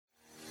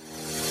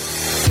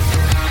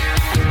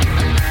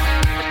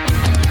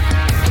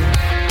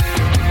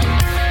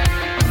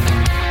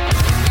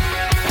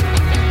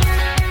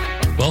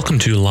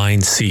Welcome to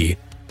Line C,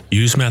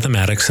 Use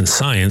Mathematics and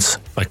Science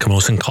by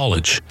Camosun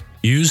College,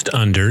 used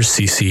under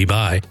CC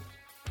BY.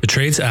 The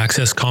Trades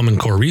Access Common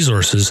Core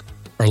resources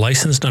are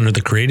licensed under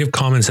the Creative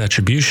Commons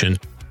Attribution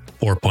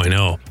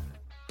 4.0.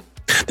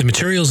 The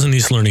materials in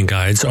these learning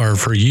guides are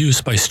for use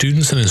by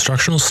students and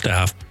instructional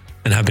staff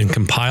and have been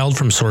compiled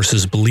from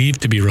sources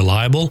believed to be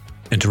reliable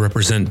and to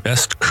represent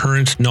best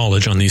current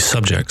knowledge on these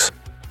subjects.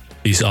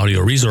 These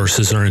audio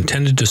resources are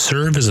intended to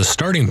serve as a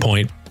starting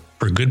point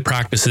for good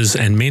practices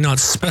and may not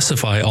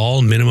specify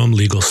all minimum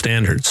legal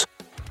standards.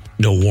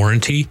 No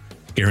warranty,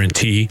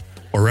 guarantee,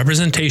 or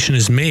representation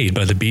is made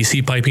by the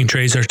BC Piping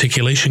Trades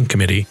Articulation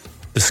Committee,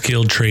 the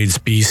Skilled Trades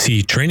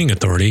BC Training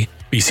Authority,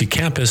 BC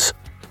Campus,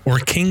 or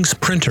King's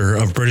Printer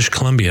of British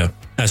Columbia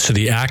as to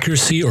the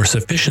accuracy or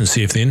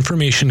sufficiency of the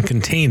information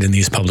contained in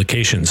these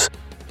publications.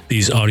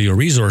 These audio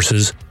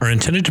resources are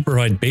intended to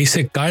provide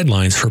basic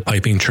guidelines for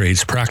piping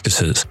trades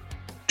practices.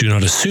 Do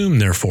not assume,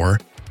 therefore,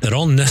 that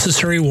all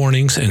necessary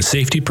warnings and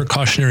safety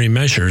precautionary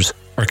measures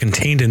are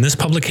contained in this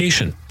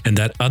publication and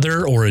that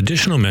other or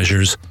additional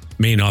measures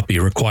may not be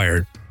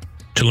required.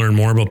 To learn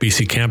more about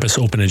BC Campus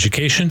Open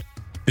Education,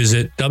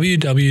 visit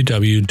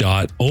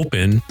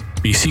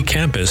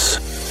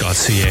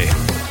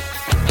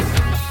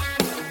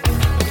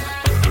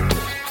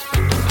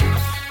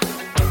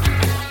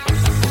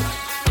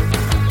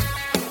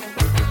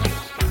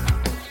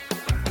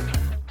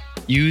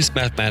Use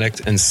Mathematics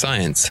and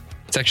Science,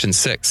 Section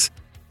 6.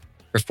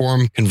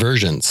 Perform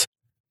conversions.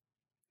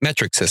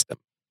 Metric system.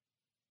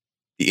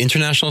 The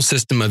International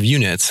System of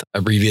Units,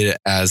 abbreviated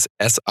as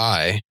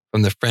SI,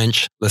 from the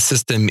French Le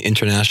Système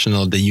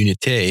International des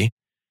Unités,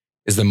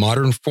 is the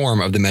modern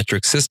form of the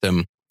metric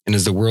system and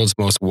is the world's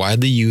most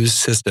widely used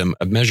system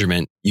of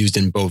measurement used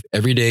in both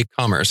everyday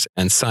commerce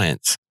and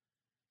science.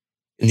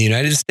 In the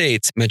United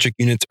States, metric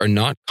units are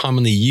not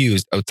commonly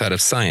used outside of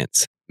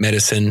science,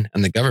 medicine,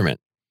 and the government.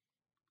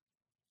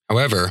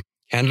 However,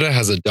 Canada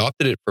has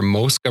adopted it for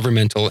most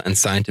governmental and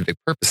scientific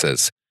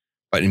purposes,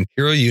 but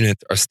imperial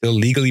units are still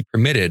legally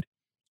permitted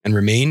and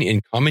remain in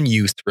common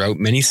use throughout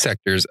many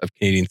sectors of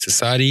Canadian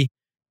society,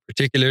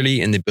 particularly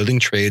in the building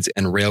trades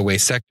and railway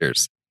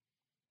sectors.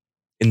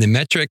 In the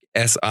metric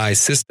SI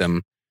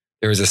system,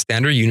 there is a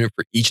standard unit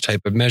for each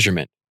type of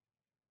measurement.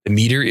 The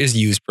meter is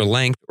used for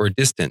length or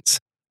distance,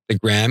 the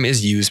gram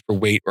is used for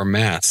weight or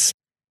mass,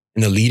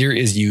 and the liter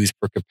is used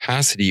for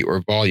capacity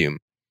or volume.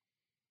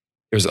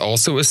 There's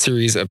also a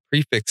series of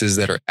prefixes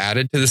that are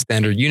added to the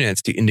standard units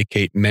to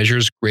indicate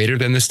measures greater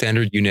than the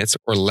standard units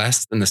or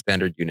less than the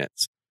standard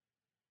units.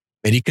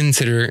 Many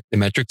consider the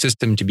metric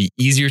system to be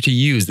easier to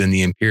use than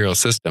the imperial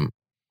system.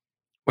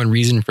 One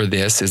reason for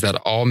this is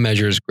that all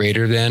measures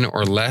greater than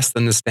or less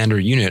than the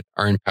standard unit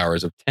are in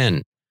powers of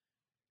 10.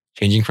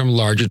 Changing from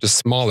larger to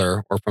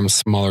smaller or from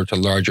smaller to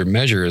larger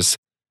measures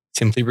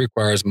simply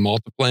requires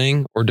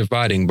multiplying or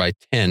dividing by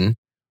 10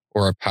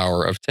 or a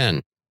power of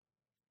 10.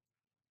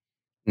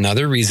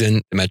 Another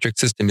reason the metric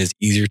system is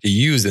easier to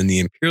use than the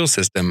imperial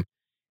system is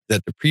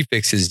that the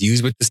prefixes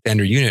used with the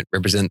standard unit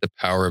represent the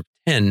power of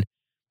 10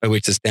 by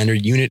which the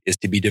standard unit is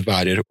to be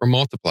divided or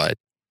multiplied.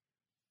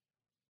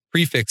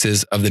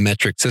 Prefixes of the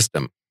metric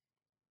system.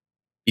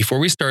 Before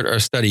we start our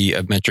study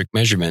of metric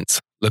measurements,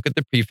 look at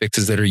the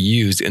prefixes that are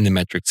used in the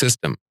metric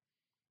system.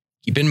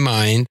 Keep in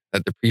mind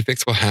that the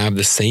prefix will have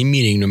the same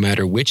meaning no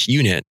matter which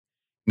unit,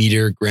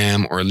 meter,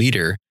 gram, or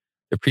liter,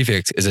 the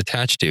prefix is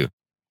attached to.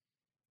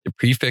 The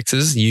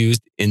prefixes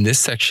used in this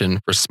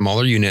section for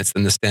smaller units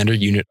than the standard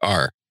unit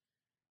are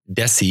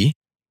deci,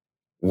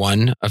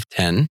 1 of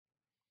 10,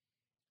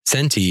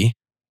 centi,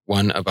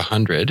 1 of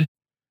 100,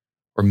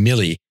 or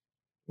milli,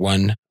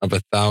 1 of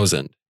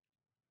 1,000.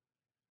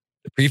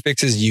 The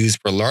prefixes used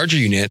for larger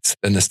units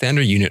than the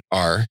standard unit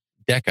are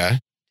deca,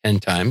 10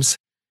 times,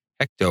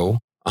 hecto,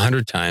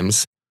 100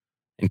 times,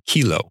 and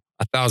kilo,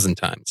 1,000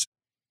 times.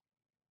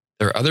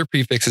 There are other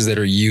prefixes that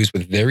are used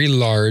with very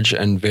large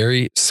and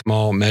very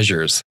small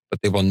measures, but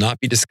they will not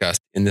be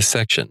discussed in this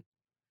section.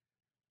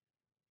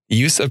 The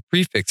use of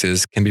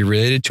prefixes can be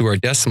related to our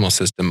decimal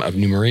system of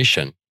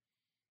numeration.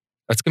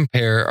 Let's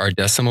compare our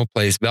decimal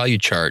place value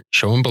chart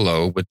shown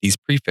below with these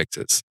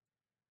prefixes.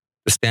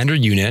 The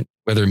standard unit,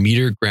 whether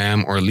meter,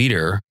 gram, or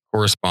liter,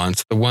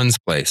 corresponds to the ones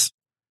place.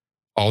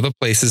 All the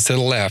places to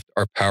the left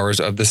are powers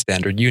of the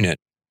standard unit.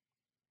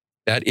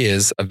 That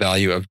is, a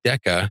value of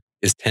deca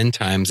is 10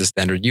 times the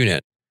standard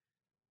unit.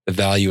 The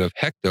value of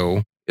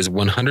hecto is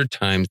 100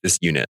 times this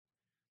unit.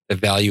 The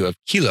value of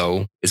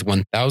kilo is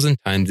 1,000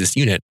 times this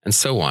unit, and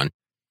so on.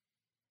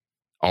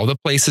 All the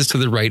places to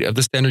the right of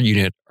the standard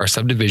unit are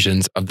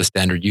subdivisions of the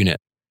standard unit.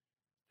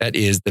 That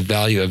is, the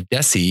value of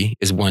deci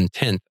is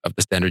 1/10 of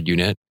the standard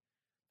unit.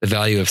 The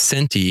value of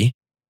centi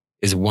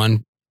is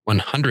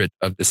 1/100th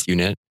of this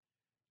unit.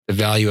 The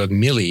value of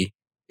milli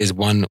is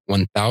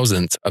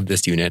 1/1000th of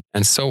this unit,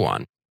 and so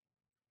on.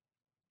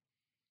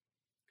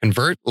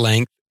 Convert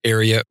length,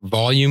 area,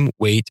 volume,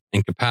 weight,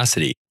 and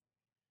capacity.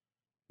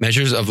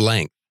 Measures of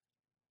length.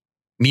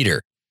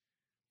 Meter.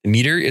 The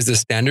meter is the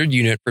standard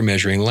unit for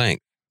measuring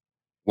length.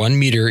 1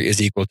 meter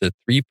is equal to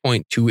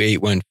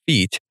 3.281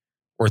 feet,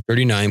 or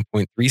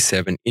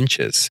 39.37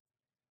 inches.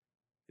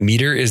 The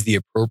meter is the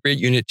appropriate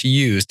unit to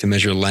use to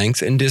measure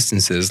lengths and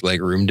distances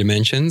like room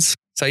dimensions,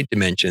 site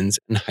dimensions,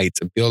 and heights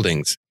of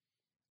buildings.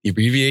 The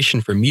abbreviation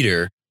for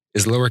meter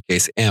is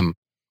lowercase m.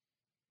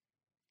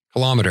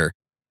 Kilometer.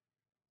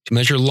 To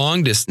measure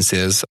long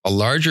distances, a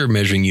larger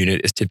measuring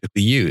unit is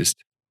typically used.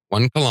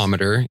 1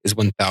 kilometer is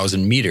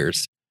 1,000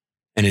 meters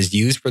and is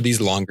used for these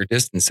longer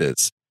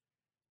distances.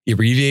 The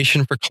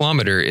abbreviation for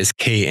kilometer is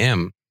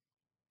km.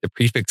 The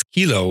prefix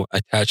kilo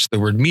attached to the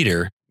word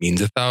meter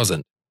means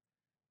 1,000.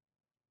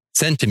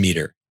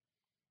 Centimeter.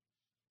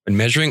 When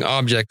measuring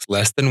objects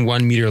less than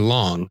 1 meter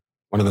long,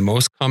 one of the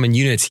most common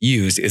units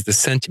used is the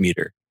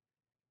centimeter.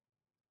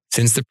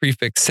 Since the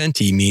prefix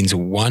centi means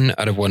 1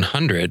 out of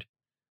 100,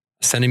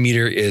 a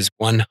centimeter is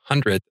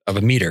 1/100th of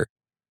a meter.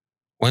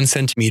 1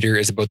 centimeter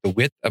is about the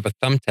width of a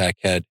thumbtack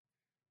head,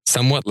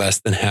 somewhat less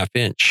than ½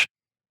 inch.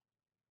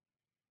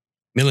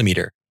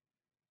 Millimeter.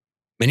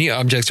 Many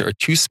objects are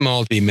too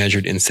small to be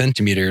measured in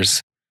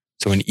centimeters,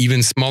 so an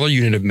even smaller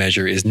unit of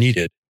measure is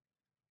needed.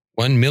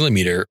 1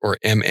 millimeter, or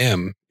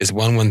mm, is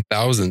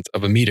 1/1000th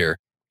of a meter,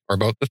 or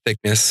about the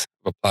thickness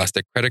of a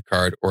plastic credit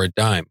card or a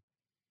dime.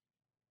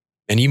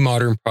 Many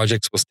modern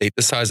projects will state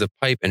the size of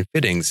pipe and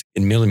fittings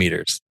in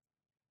millimeters.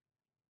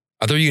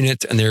 Other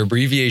units and their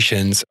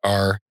abbreviations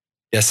are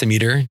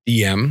decimeter,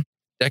 dm,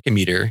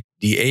 decameter,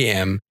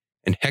 dam,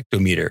 and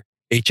hectometer,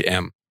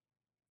 hm.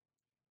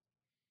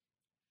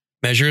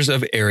 Measures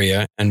of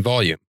area and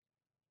volume.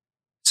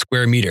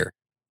 Square meter.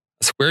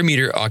 A square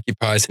meter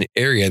occupies an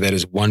area that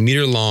is 1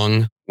 meter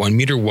long, 1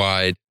 meter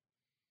wide.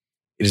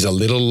 It is a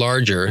little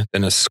larger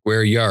than a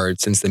square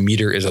yard since the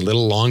meter is a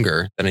little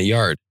longer than a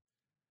yard.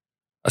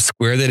 A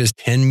square that is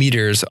 10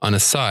 meters on a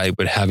side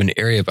would have an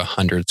area of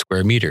 100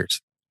 square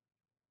meters.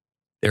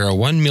 There are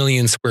 1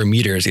 million square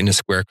meters in a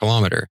square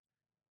kilometer,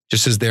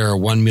 just as there are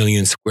 1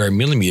 million square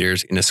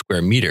millimeters in a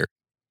square meter.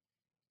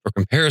 For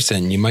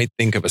comparison, you might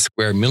think of a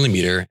square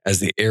millimeter as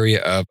the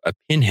area of a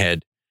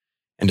pinhead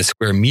and a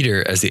square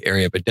meter as the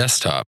area of a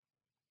desktop.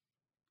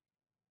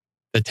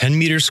 The 10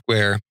 meter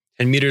square,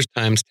 10 meters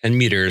times 10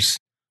 meters,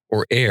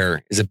 or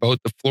air, is about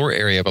the floor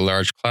area of a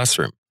large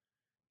classroom.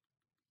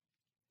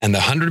 And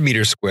the 100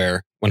 meter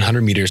square,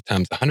 100 meters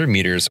times 100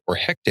 meters, or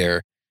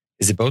hectare,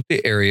 is about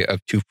the area of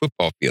 2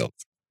 football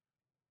fields.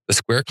 The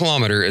square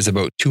kilometer is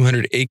about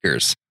 200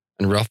 acres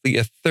and roughly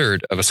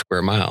 1/3 of a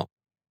square mile.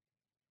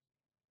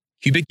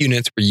 Cubic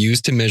units were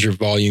used to measure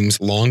volumes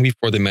long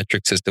before the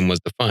metric system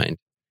was defined.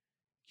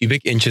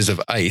 Cubic inches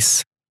of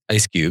ice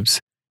cubes,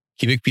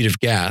 cubic feet of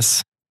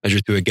gas,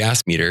 measured through a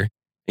gas meter,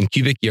 and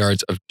cubic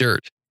yards of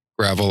dirt,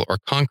 gravel, or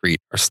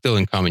concrete are still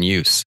in common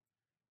use.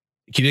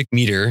 The cubic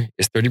meter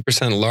is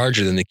 30%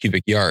 larger than the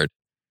cubic yard.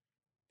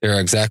 There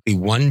are exactly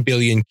 1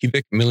 billion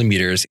cubic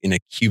millimeters in a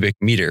cubic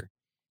meter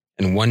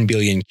and 1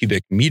 billion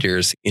cubic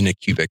meters in a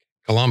cubic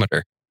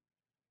kilometer.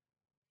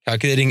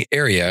 Calculating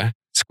area,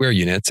 square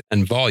units,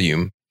 and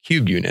volume,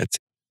 cube units,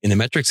 in the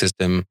metric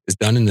system is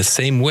done in the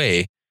same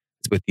way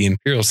as with the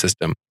imperial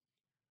system.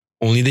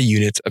 Only the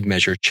units of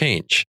measure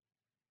change.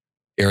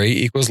 Area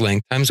equals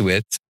length times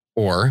width,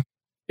 or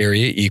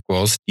area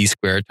equals d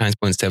squared times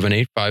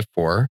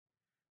 0.7854.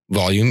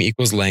 Volume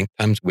equals length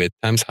times width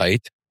times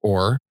height,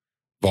 or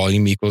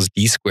volume equals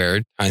d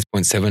squared times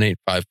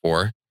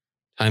 0.7854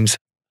 times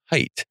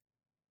height.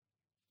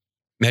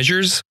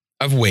 Measures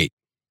of weight.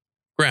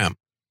 Gram.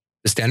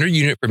 The standard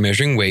unit for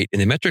measuring weight in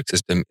the metric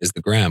system is the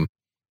gram.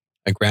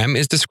 A gram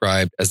is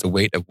described as the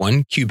weight of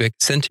 1 cubic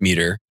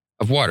centimeter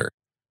of water.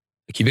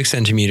 A cubic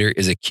centimeter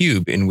is a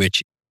cube in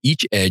which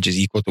each edge is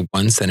equal to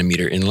 1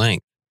 centimeter in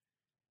length.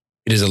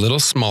 It is a little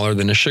smaller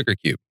than a sugar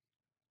cube.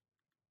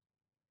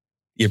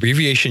 The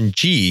abbreviation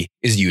G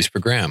is used for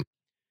gram.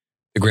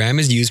 The gram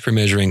is used for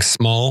measuring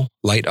small,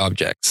 light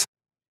objects.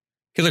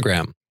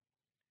 Kilogram.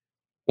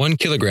 1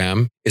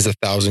 kilogram is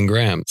 1,000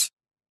 grams.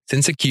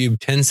 Since a cube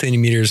 10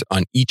 centimeters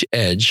on each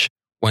edge,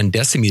 1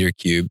 decimeter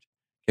cubed,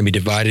 can be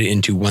divided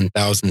into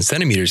 1,000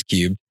 centimeters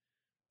cubed,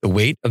 the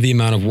weight of the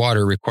amount of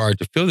water required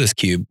to fill this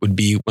cube would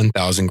be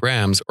 1,000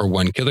 grams or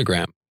 1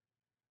 kilogram.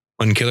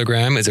 1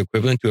 kilogram is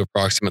equivalent to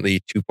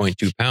approximately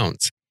 2.2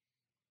 pounds.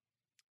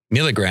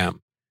 Milligram.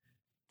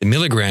 The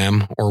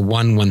milligram, or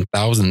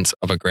 1/1000th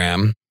of a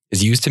gram,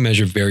 is used to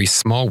measure very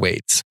small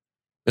weights.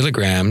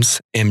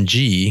 Milligrams,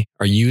 mg,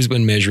 are used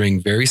when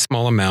measuring very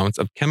small amounts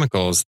of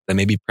chemicals that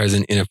may be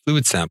present in a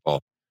fluid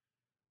sample.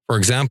 For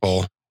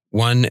example,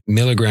 1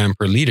 milligram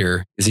per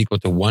liter is equal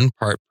to 1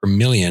 part per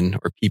million,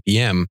 or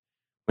ppm,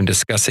 when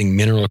discussing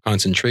mineral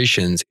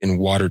concentrations in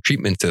water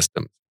treatment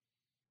systems.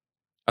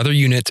 Other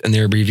units and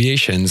their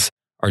abbreviations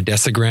are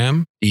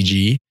decigram,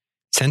 dg,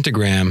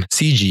 centigram,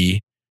 cg,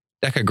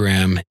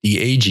 decagram,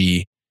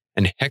 dag,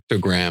 and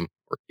hectogram,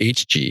 or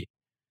hg.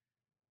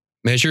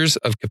 Measures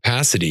of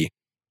capacity.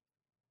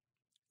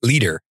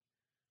 Liter.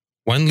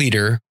 1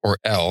 liter, or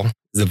L,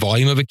 is the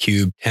volume of a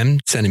cube 10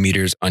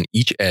 centimeters on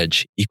each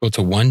edge, equal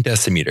to 1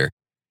 decimeter.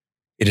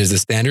 It is the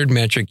standard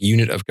metric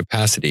unit of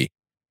capacity.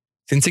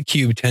 Since a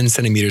cube 10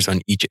 centimeters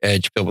on each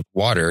edge filled with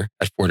water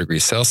at 4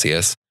 degrees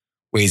Celsius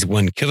weighs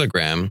 1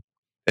 kilogram,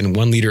 then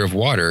 1 liter of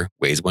water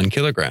weighs 1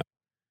 kilogram.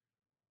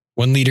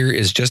 1 liter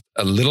is just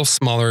a little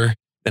smaller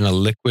than a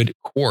liquid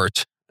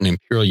quart, an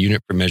imperial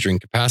unit for measuring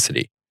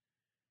capacity.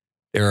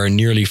 There are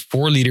nearly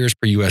 4 liters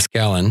per US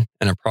gallon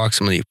and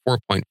approximately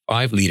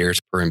 4.5 liters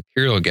per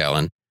imperial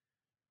gallon.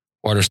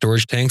 Water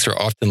storage tanks are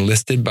often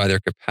listed by their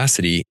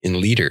capacity in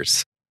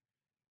liters.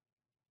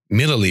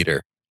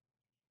 Milliliter.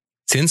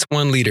 Since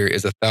 1 liter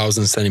is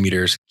 1,000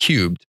 centimeters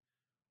cubed,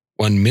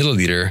 1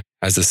 milliliter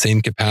has the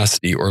same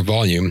capacity or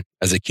volume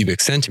as a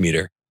cubic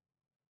centimeter.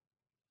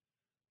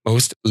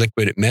 Most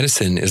liquid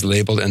medicine is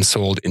labeled and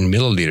sold in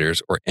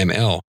milliliters or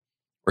ml,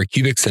 or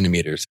cubic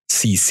centimeters,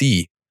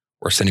 C-C,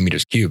 or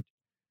centimeters cubed.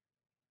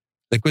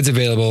 Liquids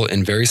available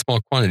in very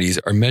small quantities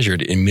are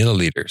measured in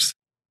milliliters.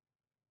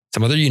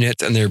 Some other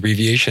units and their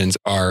abbreviations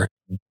are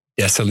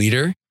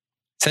deciliter,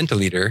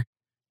 centiliter,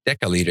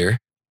 decaliter,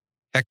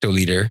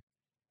 hectoliter,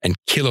 and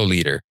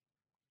kiloliter.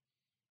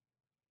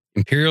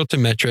 Imperial to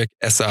metric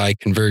SI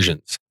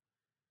conversions.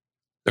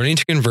 Learning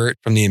to convert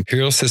from the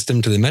imperial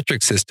system to the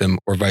metric system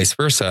or vice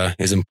versa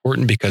is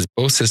important because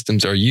both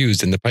systems are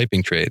used in the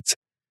piping trades.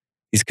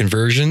 These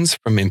conversions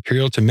from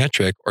imperial to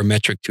metric or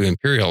metric to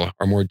imperial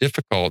are more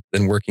difficult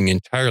than working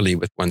entirely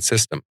with one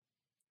system.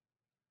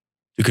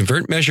 To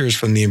convert measures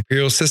from the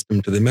imperial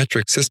system to the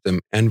metric system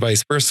and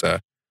vice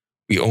versa,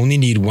 we only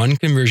need one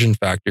conversion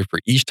factor for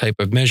each type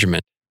of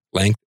measurement: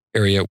 length,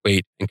 area,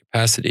 weight, and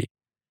capacity.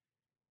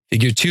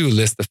 Figure 2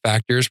 lists the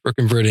factors for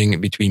converting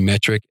between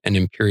metric and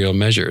imperial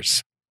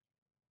measures.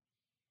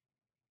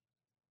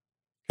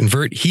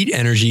 Convert heat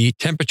energy,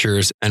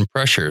 temperatures, and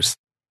pressures.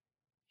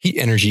 Heat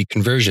energy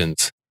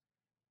conversions.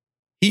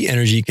 Heat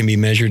energy can be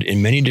measured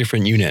in many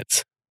different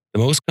units. The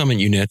most common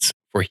units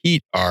for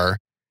heat are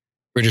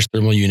British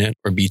thermal unit,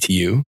 or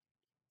BTU,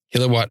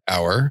 kilowatt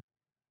hour,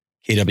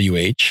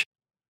 kWh,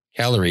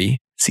 calorie,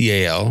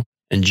 CAL,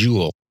 and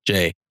joule,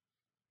 J.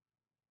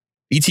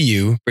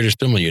 BTU, British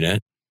thermal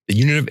unit, the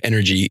unit of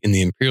energy in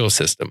the imperial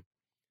system.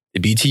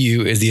 The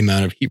BTU is the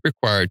amount of heat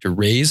required to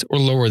raise or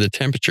lower the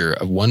temperature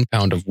of 1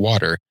 pound of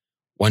water,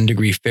 1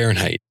 degree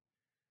Fahrenheit.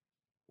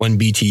 1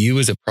 BTU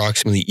is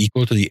approximately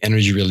equal to the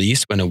energy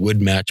released when a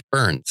wood match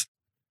burns.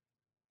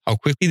 How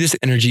quickly this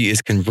energy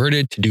is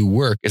converted to do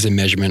work is a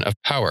measurement of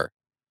power.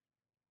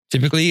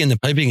 Typically in the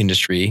piping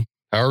industry,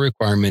 power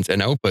requirements and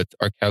outputs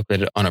are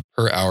calculated on a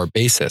per hour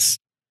basis.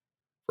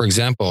 For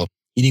example,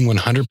 heating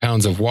 100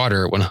 pounds of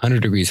water at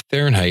 100 degrees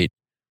Fahrenheit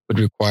would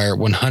require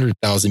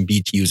 100,000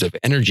 BTUs of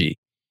energy.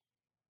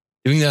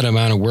 Doing that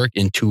amount of work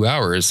in 2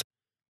 hours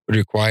would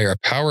require a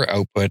power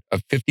output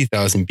of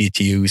 50,000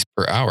 BTUs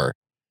per hour,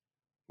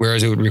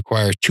 whereas it would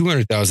require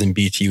 200,000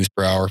 BTUs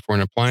per hour for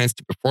an appliance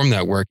to perform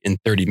that work in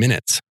 30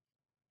 minutes.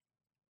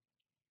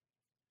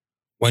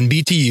 1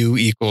 BTU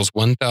equals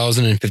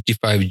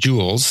 1,055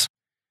 joules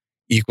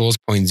equals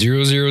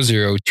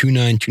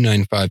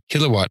 0.0002995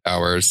 kilowatt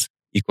hours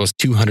equals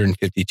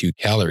 252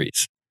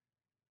 calories.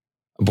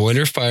 A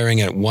boiler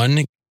firing at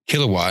 1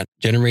 kilowatt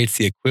generates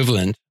the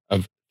equivalent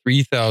of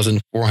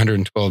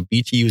 3,412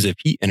 BTUs of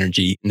heat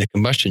energy in the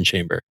combustion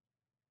chamber.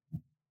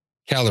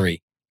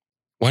 Calorie.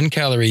 1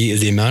 calorie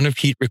is the amount of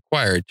heat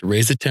required to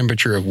raise the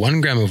temperature of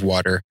 1 gram of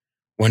water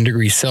 1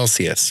 degree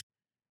Celsius.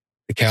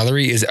 The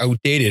calorie is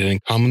outdated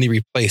and commonly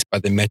replaced by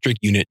the metric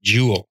unit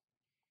joule.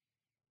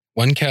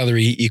 1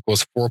 calorie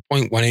equals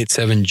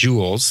 4.187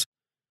 joules,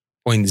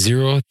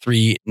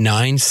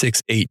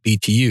 0.03968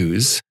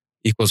 BTUs,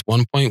 equals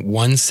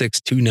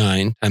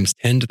 1.1629 times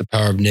 10 to the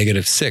power of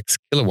negative 6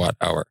 kilowatt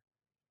hour.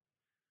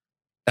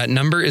 That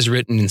number is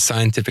written in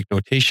scientific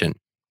notation.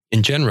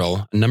 In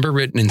general, a number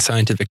written in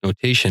scientific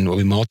notation will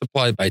be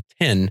multiplied by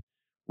 10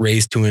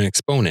 raised to an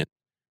exponent.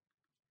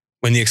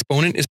 When the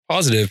exponent is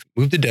positive,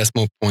 move the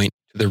decimal point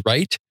to the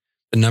right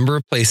the number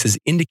of places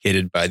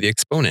indicated by the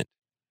exponent.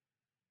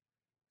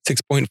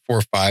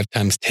 6.45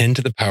 times 10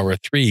 to the power of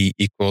 3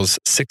 equals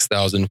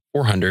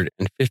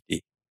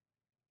 6,450.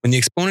 When the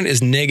exponent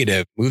is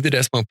negative, move the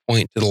decimal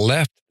point to the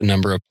left the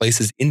number of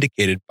places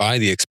indicated by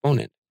the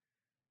exponent.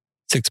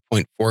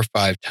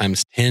 6.45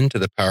 times 10 to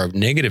the power of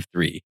negative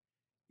 3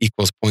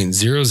 equals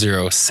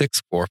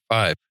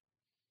 0.00645.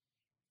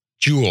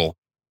 Joule.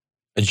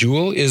 A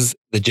joule is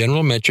the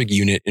general metric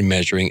unit in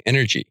measuring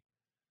energy.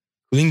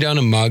 Cooling down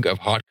a mug of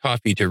hot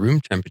coffee to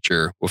room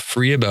temperature will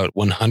free about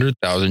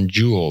 100,000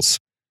 joules.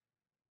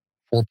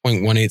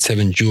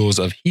 4.187 joules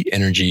of heat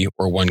energy,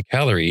 or 1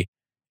 calorie,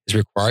 is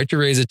required to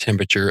raise the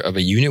temperature of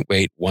a unit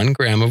weight 1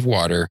 gram of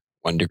water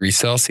 1 degree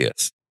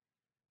Celsius.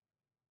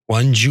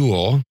 1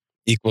 joule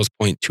equals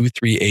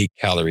 0.238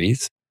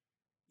 calories,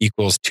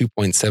 equals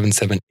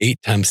 2.778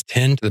 times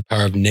 10 to the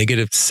power of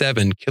negative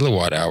 7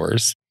 kilowatt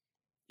hours,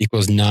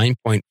 equals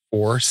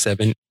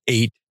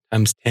 9.478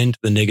 times 10 to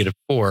the negative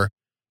 4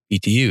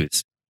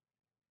 BTUs.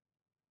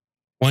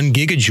 1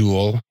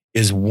 gigajoule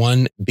is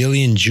 1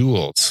 billion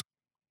joules,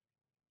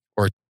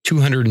 or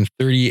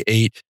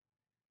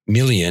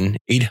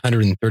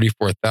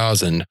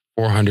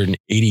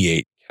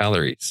 238,834,488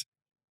 calories.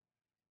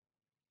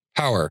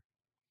 Power.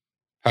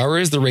 Power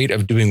is the rate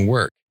of doing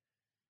work.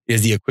 It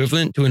is the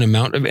equivalent to an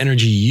amount of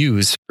energy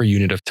used per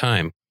unit of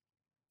time.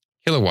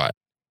 Kilowatt.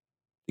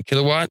 The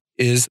kilowatt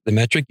is the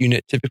metric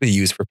unit typically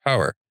used for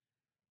power.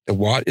 The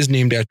watt is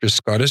named after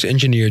Scottish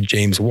engineer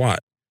James Watt,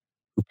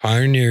 who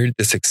pioneered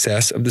the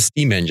success of the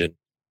steam engine.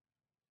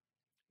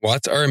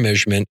 Watts are a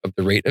measurement of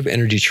the rate of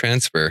energy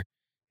transfer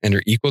and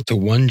are equal to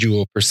 1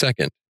 joule per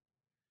second.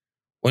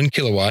 1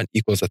 kilowatt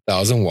equals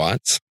 1,000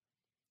 watts,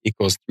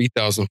 equals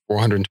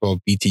 3,412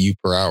 BTU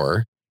per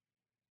hour,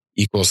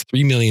 equals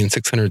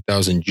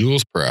 3,600,000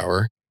 joules per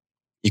hour,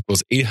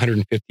 equals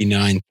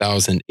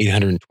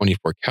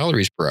 859,824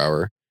 calories per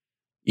hour,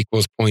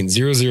 equals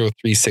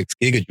 0.0036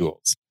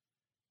 gigajoules.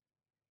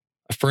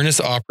 A furnace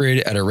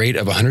operated at a rate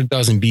of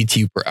 100,000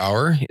 BTU per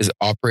hour is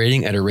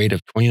operating at a rate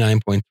of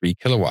 29.3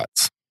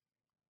 kilowatts.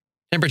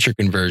 Temperature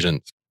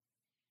conversions.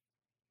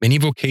 Many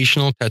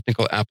vocational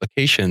technical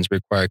applications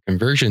require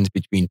conversions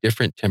between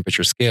different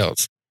temperature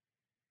scales.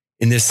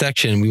 In this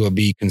section, we will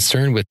be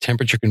concerned with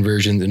temperature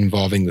conversions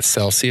involving the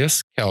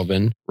Celsius,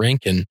 Kelvin,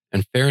 Rankine,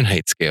 and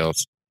Fahrenheit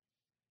scales.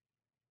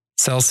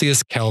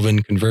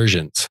 Celsius-Kelvin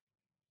conversions.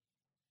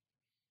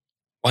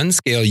 One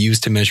scale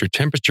used to measure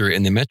temperature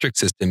in the metric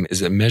system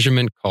is a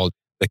measurement called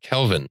the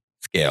Kelvin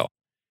scale.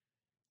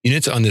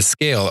 Units on this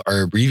scale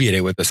are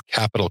abbreviated with a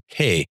capital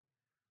K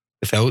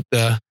without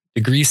the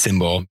degree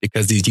symbol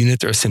because these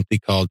units are simply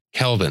called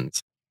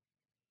kelvins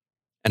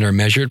and are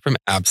measured from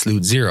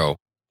absolute zero,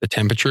 the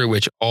temperature at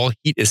which all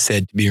heat is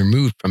said to be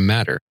removed from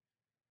matter.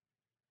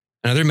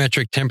 Another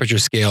metric temperature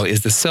scale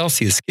is the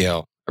Celsius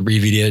scale,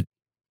 abbreviated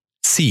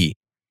C,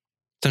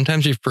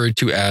 sometimes referred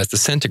to as the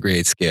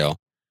centigrade scale,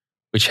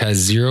 which has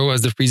 0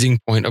 as the freezing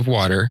point of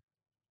water.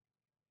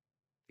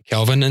 The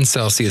Kelvin and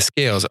Celsius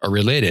scales are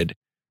related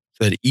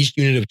so that each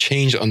unit of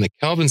change on the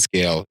Kelvin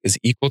scale is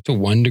equal to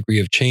 1 degree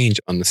of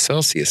change on the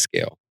Celsius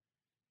scale.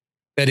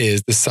 That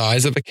is, the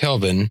size of a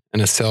Kelvin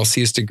and a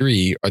Celsius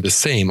degree are the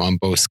same on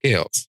both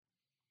scales.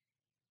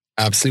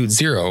 Absolute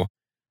zero,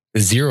 the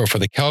 0 for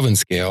the Kelvin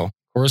scale,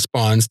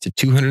 corresponds to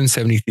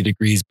 273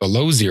 degrees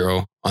below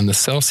 0 on the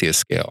Celsius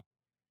scale.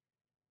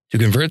 To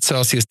convert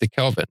Celsius to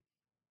Kelvin,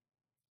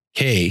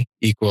 K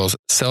equals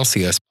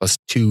Celsius plus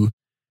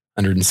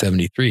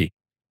 273.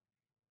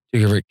 To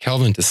convert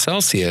Kelvin to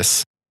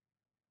Celsius,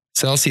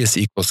 Celsius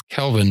equals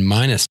Kelvin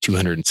minus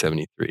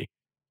 273.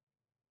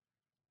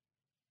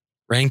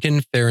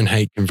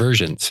 Rankine-Fahrenheit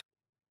conversions.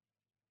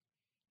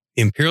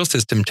 The imperial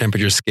system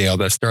temperature scale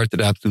that starts at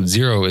absolute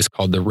zero is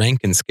called the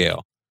Rankine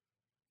scale.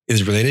 It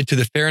is related to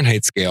the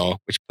Fahrenheit scale,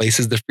 which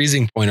places the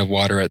freezing point of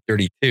water at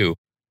 32.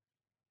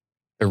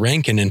 The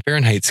Rankine and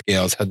Fahrenheit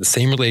scales have the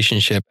same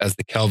relationship as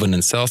the Kelvin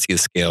and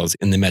Celsius scales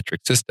in the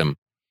metric system.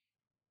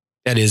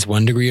 That is,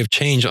 1 degree of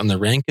change on the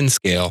Rankine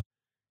scale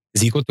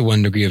is equal to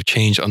 1 degree of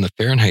change on the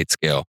Fahrenheit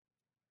scale.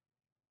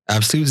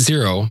 Absolute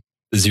zero,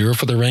 the 0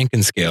 for the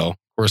Rankine scale,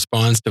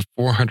 corresponds to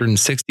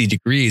 460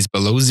 degrees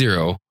below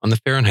 0 on the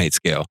Fahrenheit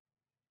scale.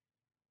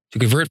 To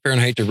convert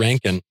Fahrenheit to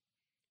Rankine,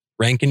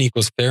 Rankine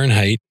equals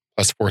Fahrenheit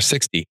plus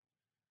 460.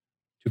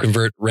 To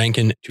convert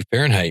Rankine to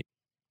Fahrenheit,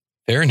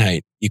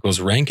 Fahrenheit equals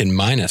Rankine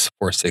minus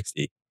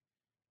 460.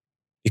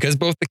 Because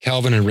both the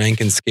Kelvin and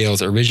Rankine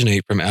scales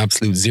originate from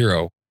absolute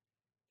zero,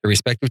 the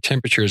respective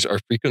temperatures are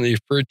frequently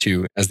referred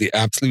to as the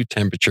absolute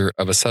temperature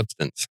of a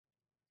substance.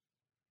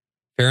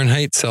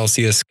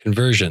 Fahrenheit-Celsius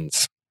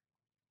conversions.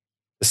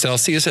 The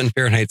Celsius and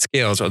Fahrenheit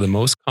scales are the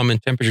most common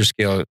temperature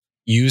scale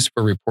used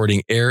for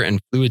reporting air and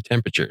fluid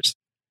temperatures.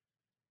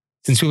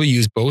 Since we will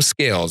use both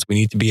scales, we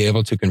need to be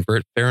able to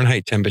convert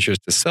Fahrenheit temperatures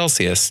to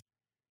Celsius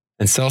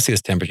and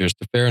Celsius temperatures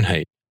to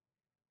Fahrenheit.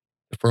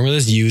 The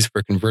formulas used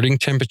for converting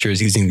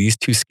temperatures using these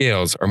two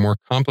scales are more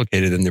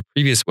complicated than the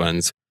previous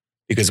ones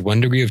because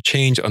 1 degree of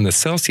change on the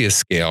Celsius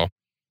scale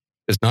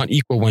does not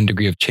equal 1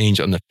 degree of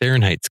change on the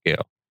Fahrenheit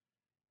scale.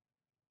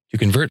 To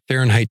convert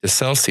Fahrenheit to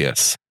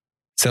Celsius,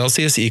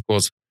 Celsius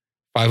equals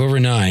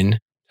 5/9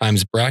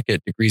 times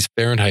bracket degrees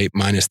Fahrenheit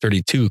minus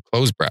 32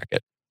 close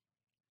bracket.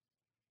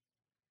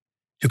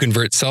 To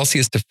convert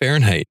Celsius to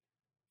Fahrenheit,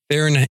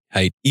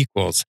 Fahrenheit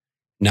equals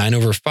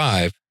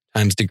 9/5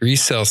 times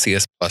degrees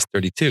Celsius plus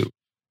 32.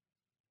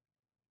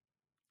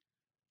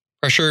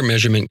 Pressure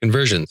measurement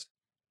conversions.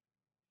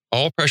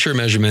 All pressure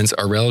measurements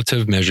are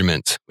relative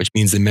measurements, which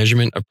means the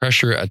measurement of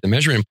pressure at the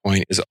measurement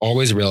point is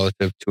always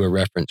relative to a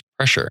reference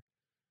pressure.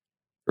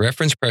 The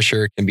reference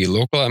pressure can be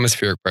local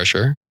atmospheric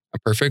pressure, a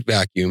perfect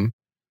vacuum,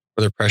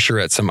 or the pressure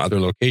at some other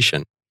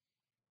location.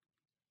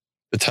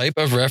 The type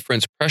of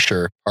reference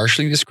pressure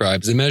partially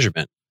describes the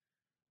measurement.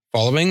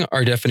 Following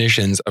are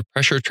definitions of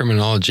pressure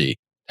terminology,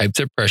 types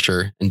of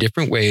pressure, and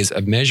different ways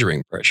of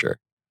measuring pressure.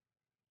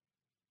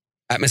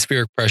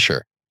 Atmospheric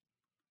pressure.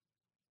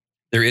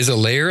 There is a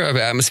layer of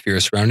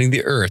atmosphere surrounding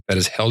the Earth that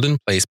is held in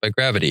place by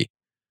gravity.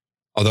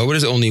 Although it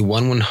is only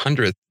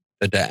 1/100th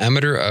the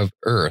diameter of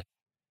Earth,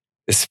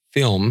 this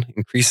film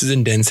increases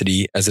in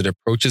density as it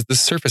approaches the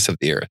surface of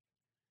the Earth.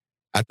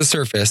 At the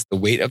surface, the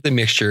weight of the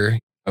mixture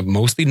of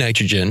mostly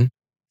nitrogen,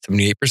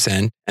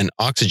 78%, and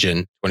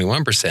oxygen,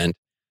 21%,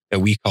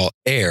 that we call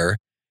air,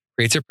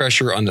 creates a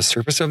pressure on the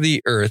surface of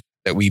the Earth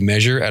that we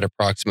measure at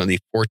approximately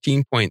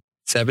 14.3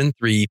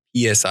 14.73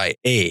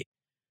 psia,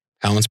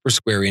 pounds per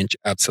square inch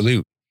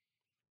absolute.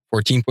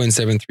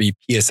 14.73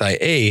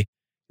 psia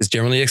is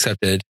generally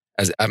accepted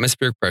as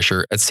atmospheric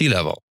pressure at sea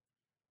level.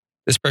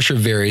 This pressure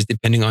varies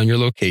depending on your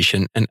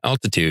location and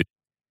altitude.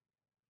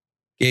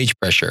 Gauge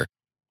pressure.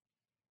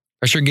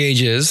 Pressure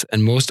gauges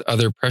and most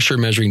other pressure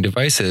measuring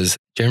devices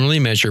generally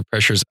measure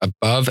pressures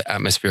above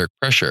atmospheric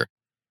pressure.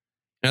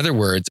 In other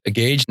words, a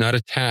gauge not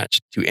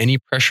attached to any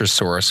pressure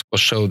source will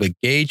show the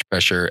gauge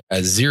pressure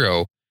as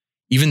 0,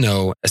 even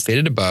though, as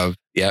stated above,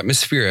 the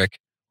atmospheric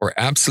or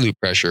absolute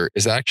pressure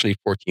is actually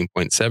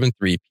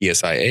 14.73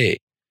 psia.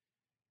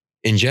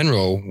 In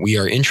general, we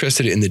are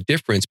interested in the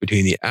difference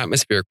between the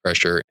atmospheric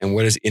pressure and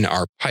what is in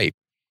our pipe,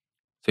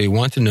 so we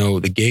want to know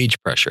the gauge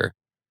pressure.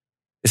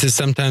 This is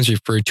sometimes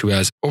referred to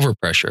as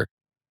overpressure.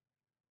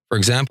 For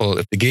example,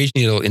 if the gauge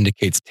needle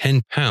indicates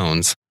 10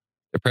 pounds,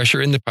 the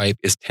pressure in the pipe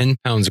is 10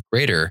 pounds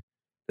greater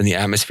than the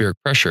atmospheric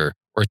pressure,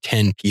 or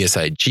 10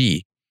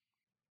 psig.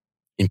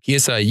 In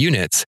psi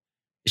units,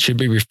 it should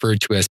be referred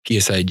to as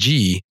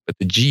psig, but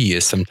the g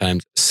is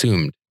sometimes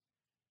assumed.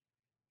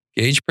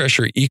 Gauge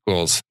pressure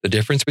equals the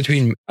difference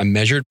between a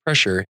measured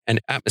pressure and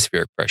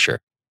atmospheric pressure.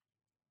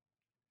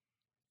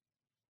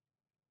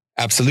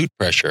 Absolute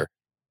pressure.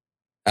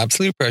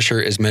 Absolute pressure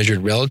is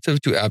measured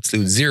relative to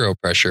absolute zero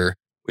pressure,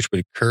 which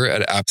would occur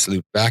at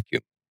absolute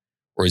vacuum,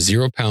 or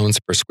 0 pounds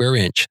per square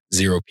inch,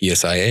 0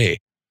 psia.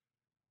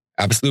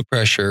 Absolute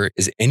pressure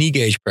is any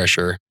gauge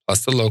pressure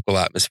plus the local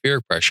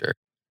atmospheric pressure.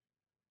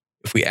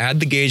 If we add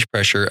the gauge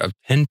pressure of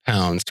 10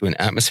 pounds to an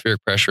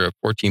atmospheric pressure of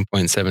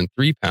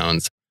 14.73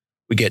 pounds,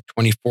 we get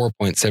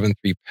 24.73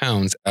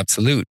 pounds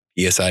absolute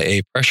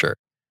psia pressure.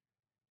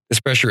 This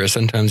pressure is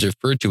sometimes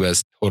referred to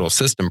as total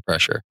system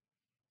pressure.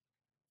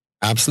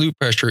 Absolute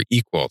pressure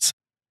equals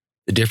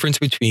the difference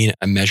between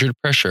a measured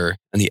pressure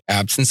and the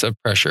absence of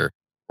pressure,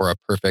 or a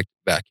perfect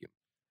vacuum.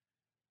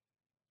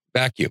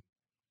 Vacuum.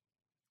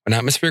 When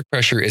atmospheric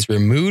pressure is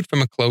removed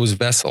from a closed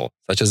vessel,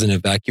 such as an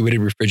evacuated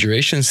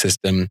refrigeration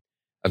system,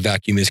 a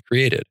vacuum is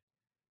created.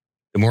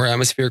 The more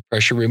atmospheric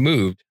pressure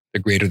removed, the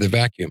greater the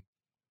vacuum.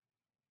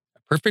 A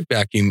perfect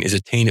vacuum is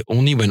attained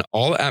only when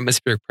all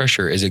atmospheric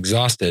pressure is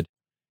exhausted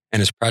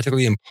and is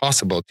practically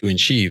impossible to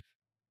achieve.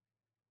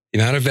 The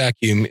amount of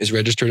vacuum is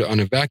registered on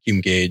a vacuum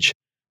gauge,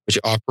 which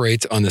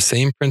operates on the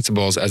same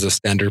principles as a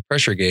standard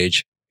pressure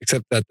gauge,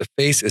 except that the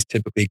face is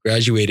typically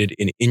graduated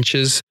in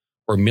inches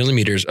or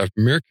millimeters of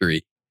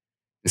mercury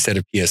instead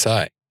of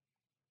psi.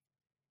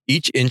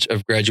 Each inch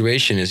of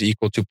graduation is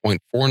equal to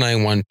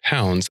 0.491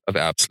 pounds of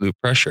absolute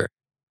pressure.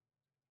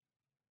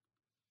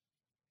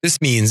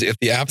 This means if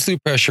the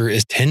absolute pressure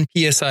is 10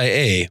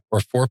 psia, or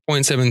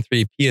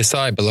 4.73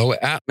 psi below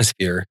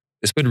atmosphere,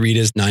 this would read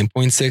as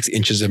 9.6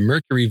 inches of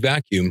mercury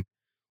vacuum,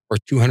 or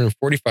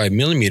 245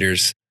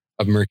 millimeters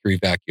of mercury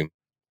vacuum.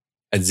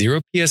 At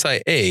 0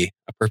 psia, a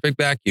perfect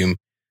vacuum,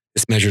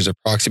 this measures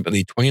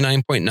approximately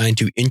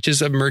 29.92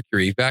 inches of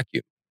mercury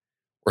vacuum,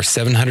 or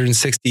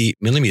 760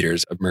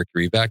 millimeters of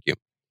mercury vacuum.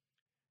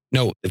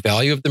 Note, the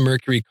value of the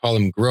mercury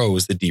column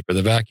grows the deeper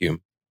the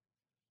vacuum.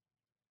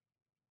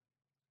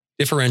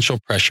 Differential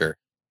pressure.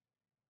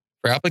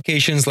 For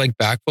applications like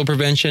backflow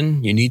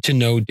prevention, you need to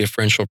know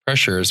differential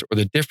pressures, or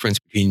the difference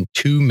between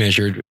two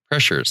measured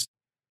pressures.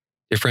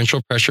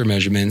 Differential pressure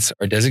measurements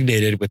are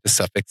designated with the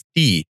suffix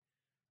D,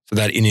 so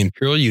that in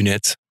imperial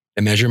units,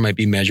 the measure might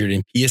be measured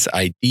in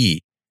PSID,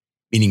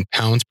 meaning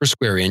pounds per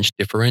square inch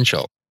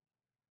differential.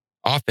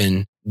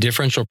 Often,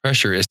 differential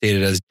pressure is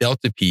stated as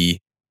delta P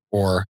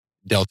or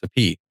delta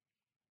P.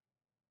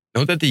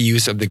 Note that the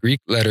use of the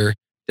Greek letter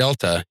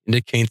delta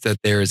indicates that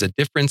there is a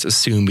difference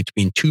assumed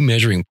between two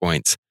measuring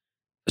points,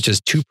 such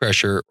as two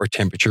pressure or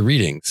temperature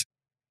readings.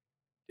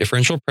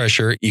 Differential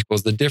pressure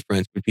equals the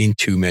difference between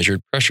two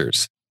measured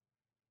pressures.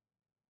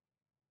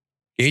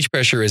 Gauge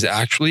pressure is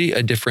actually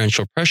a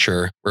differential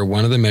pressure where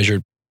one of the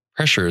measured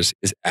pressures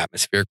is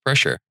atmospheric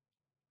pressure.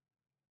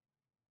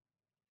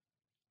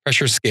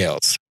 Pressure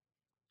scales.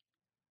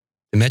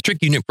 The metric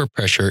unit for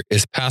pressure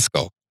is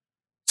Pascal.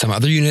 Some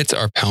other units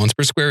are pounds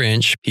per square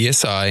inch,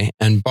 psi,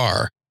 and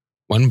bar.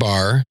 1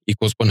 bar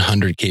equals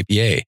 100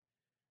 kPa.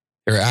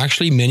 There are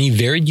actually many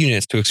varied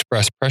units to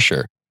express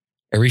pressure.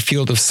 Every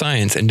field of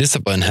science and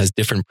discipline has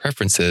different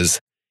preferences,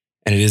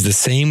 and it is the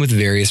same with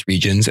various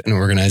regions and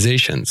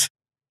organizations.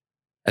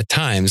 At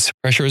times,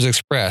 pressure is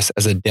expressed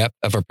as a depth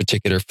of a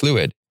particular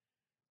fluid.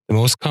 The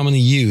most commonly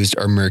used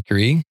are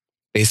mercury,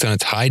 based on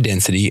its high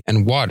density,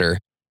 and water,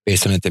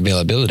 based on its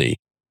availability.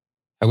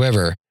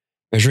 However,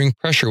 measuring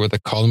pressure with a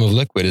column of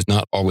liquid is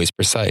not always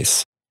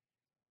precise.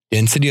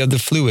 Density of the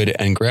fluid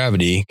and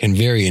gravity can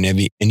vary in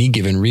any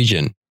given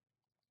region.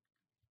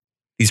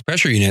 These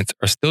pressure units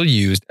are still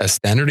used as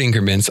standard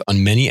increments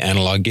on many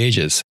analog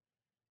gauges.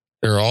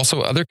 There are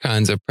also other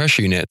kinds of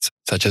pressure units,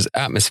 such as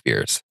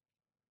atmospheres.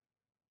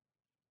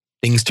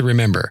 Things to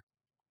remember.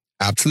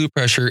 Absolute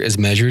pressure is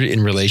measured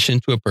in relation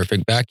to a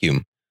perfect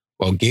vacuum,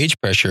 while gauge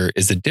pressure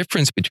is the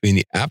difference between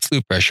the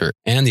absolute pressure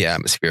and the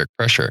atmospheric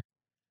pressure.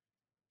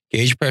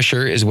 Gauge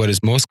pressure is what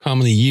is most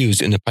commonly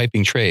used in the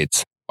piping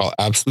trades, while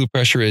absolute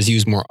pressure is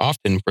used more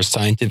often for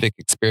scientific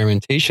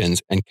experimentations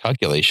and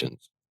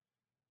calculations.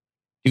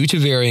 Due to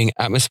varying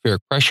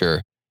atmospheric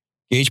pressure,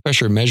 gauge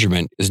pressure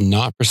measurement is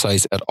not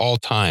precise at all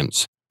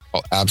times,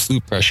 while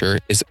absolute pressure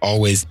is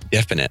always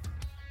definite.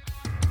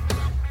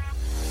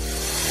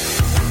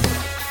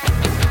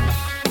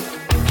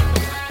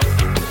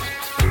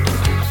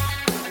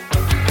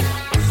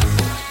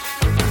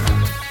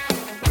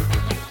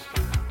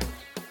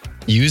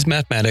 Use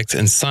mathematics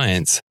and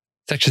science.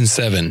 Section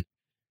 7.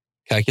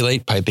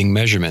 Calculate piping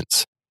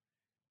measurements.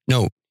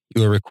 Note,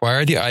 you will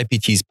require the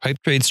IPT's Pipe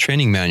Trades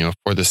Training Manual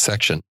for this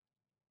section.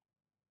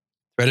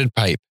 Threaded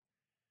pipe.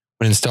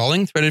 When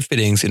installing threaded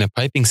fittings in a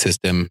piping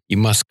system, you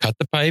must cut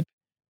the pipe,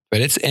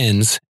 thread its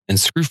ends, and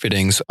screw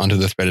fittings onto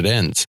the threaded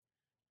ends.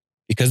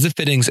 Because the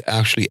fittings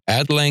actually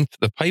add length to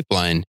the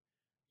pipeline,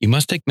 you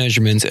must take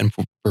measurements and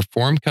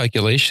perform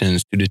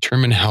calculations to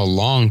determine how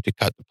long to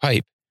cut the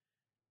pipe,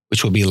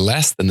 which will be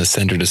less than the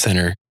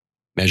center-to-center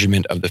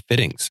measurement of the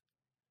fittings.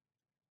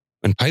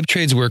 When pipe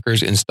trades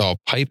workers install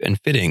pipe and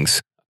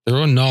fittings,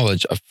 thorough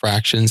knowledge of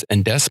fractions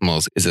and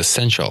decimals is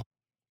essential.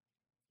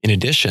 In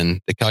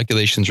addition, the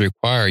calculations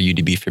require you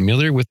to be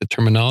familiar with the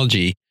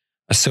terminology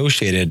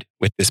associated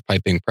with this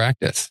piping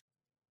practice.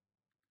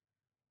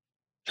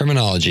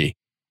 Terminology.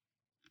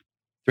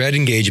 Thread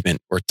engagement,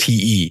 or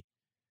TE.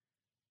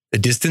 The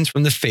distance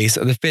from the face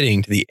of the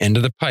fitting to the end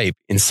of the pipe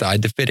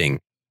inside the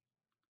fitting.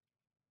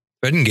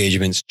 Thread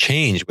engagements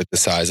change with the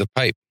size of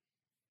pipe.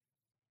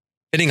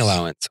 Fitting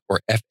allowance, or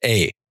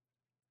FA.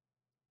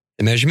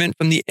 The measurement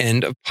from the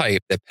end of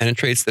pipe that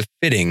penetrates the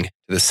fitting to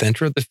the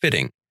center of the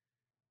fitting.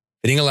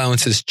 Fitting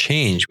allowances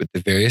change with the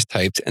various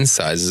types and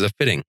sizes of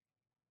fitting.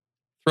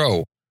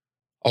 Throw,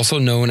 also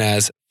known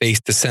as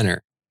face to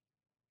center.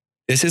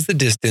 This is the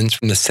distance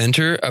from the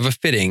center of a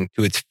fitting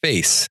to its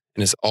face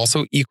and is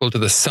also equal to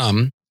the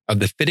sum of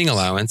the fitting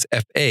allowance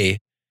FA and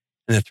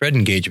the thread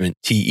engagement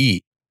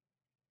TE.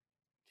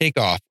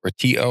 Takeoff, or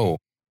TO.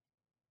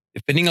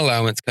 The fitting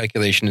allowance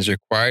calculation is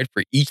required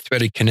for each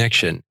threaded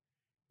connection.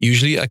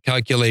 Usually, a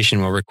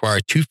calculation will require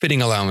 2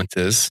 fitting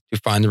allowances to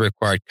find the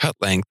required cut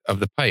length of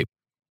the pipe.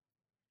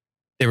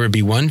 There will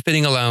be 1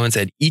 fitting allowance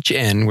at each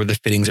end where the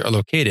fittings are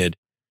located.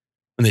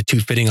 When the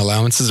 2 fitting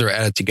allowances are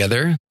added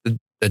together,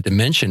 the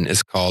dimension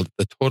is called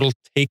the total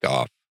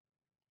takeoff.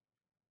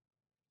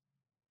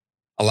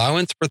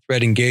 Allowance for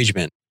thread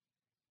engagement.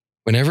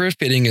 Whenever a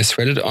fitting is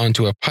threaded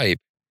onto a pipe,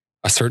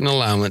 a certain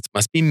allowance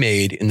must be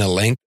made in the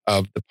length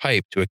of the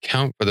pipe to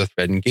account for the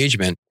thread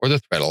engagement or the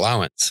thread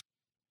allowance.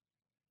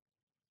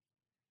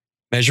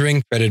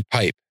 Measuring threaded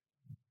pipe.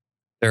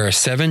 There are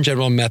 7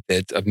 general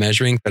methods of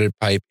measuring threaded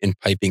pipe in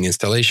piping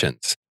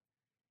installations.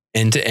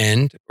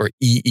 End-to-end, or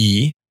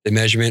EE, the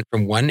measurement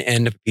from one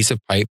end of a piece of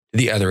pipe to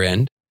the other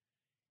end.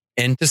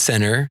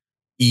 End-to-center,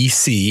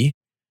 EC,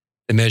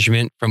 the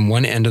measurement from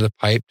one end of the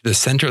pipe to the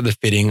center of the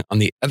fitting on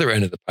the other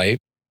end of the pipe.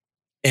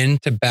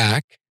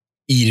 End-to-back,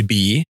 E to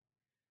B,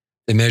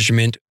 the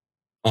measurement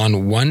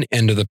on one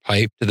end of the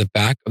pipe to the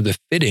back of the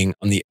fitting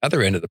on the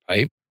other end of the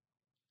pipe.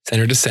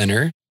 Center to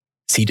center,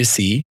 C to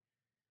C,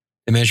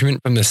 the measurement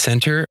from the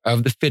center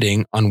of the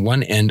fitting on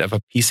one end of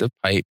a piece of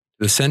pipe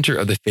to the center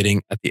of the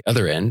fitting at the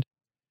other end.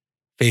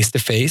 Face to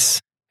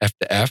face, F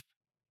to F,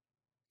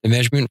 the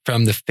measurement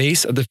from the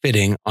face of the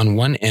fitting on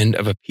one end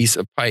of a piece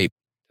of pipe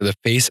to the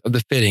face of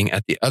the fitting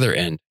at the other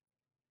end.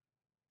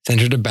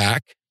 Center to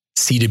back,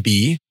 C to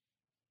B,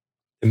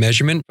 the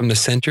measurement from the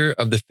center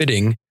of the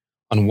fitting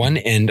on one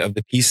end of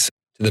the piece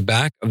to the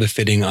back of the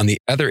fitting on the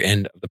other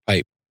end of the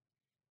pipe.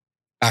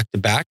 Back to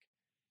back,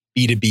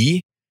 B to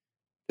B,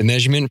 the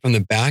measurement from the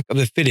back of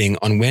the fitting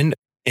on one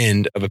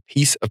end of a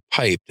piece of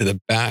pipe to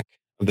the back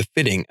of the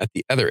fitting at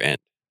the other end.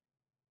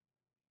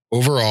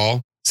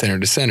 Overall, center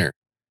to center,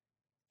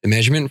 the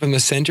measurement from the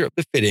center of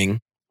the fitting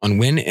on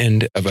one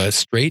end of a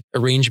straight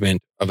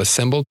arrangement of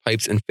assembled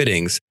pipes and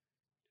fittings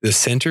to the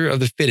center of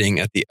the fitting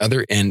at the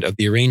other end of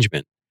the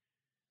arrangement.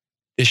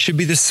 This should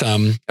be the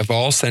sum of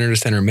all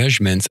center-to-center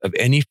measurements of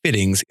any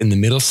fittings in the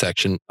middle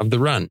section of the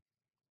run.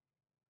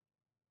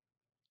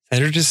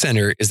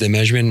 Center-to-center is the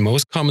measurement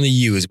most commonly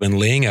used when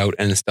laying out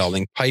and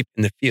installing pipe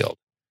in the field.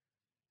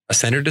 A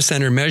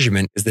center-to-center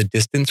measurement is the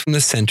distance from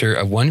the center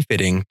of one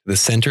fitting to the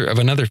center of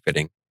another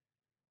fitting.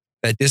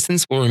 That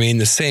distance will remain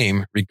the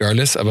same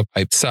regardless of a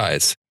pipe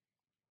size.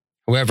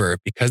 However,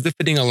 because the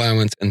fitting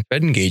allowance and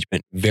thread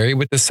engagement vary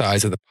with the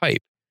size of the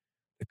pipe,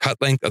 the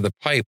cut length of the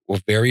pipe will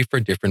vary for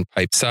different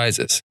pipe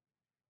sizes.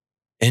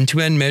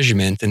 End-to-end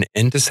measurements and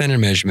end-to-center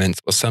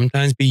measurements will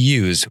sometimes be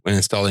used when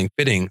installing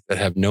fittings that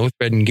have no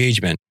thread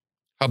engagement,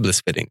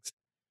 hubless fittings.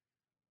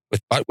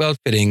 With butt weld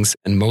fittings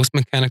and most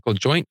mechanical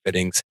joint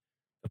fittings,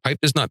 the pipe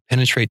does not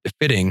penetrate the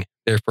fitting,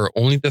 therefore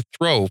only the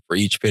throw for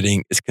each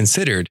fitting is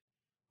considered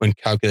when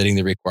calculating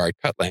the required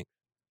cut length.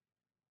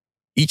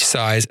 Each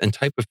size and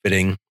type of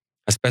fitting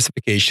has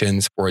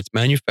specifications for its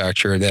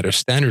manufacturer that are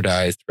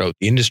standardized throughout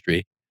the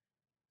industry.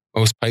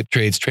 Most pipe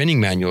trades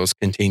training manuals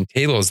contain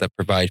tables that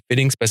provide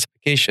fitting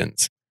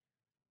specifications.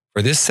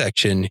 For this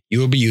section, you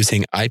will be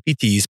using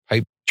IPT's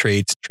Pipe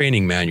Trades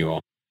Training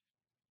Manual.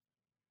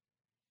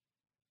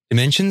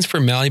 Dimensions for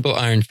malleable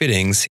iron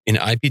fittings in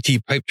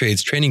IPT Pipe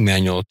Trades Training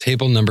Manual,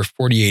 table number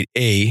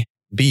 48A,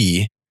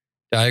 B,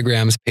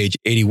 diagrams page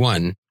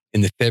 81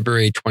 in the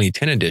February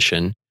 2010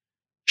 edition,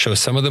 show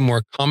some of the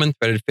more common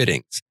threaded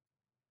fittings.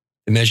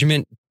 The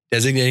measurement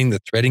designating the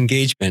thread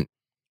engagement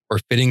or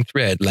fitting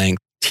thread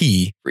length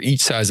T for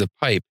each size of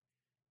pipe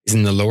is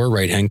in the lower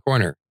right-hand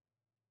corner.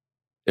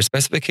 Their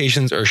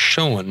specifications are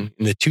shown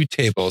in the two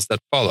tables that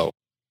follow,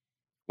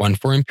 one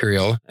for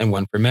imperial and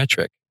one for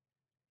metric.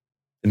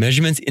 The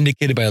measurements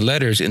indicated by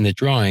letters in the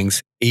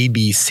drawings A,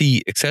 B,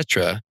 C,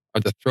 etc.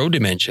 are the throw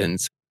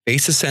dimensions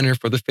face the center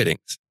for the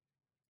fittings.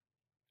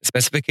 The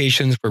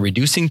specifications for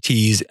reducing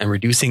T's and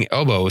reducing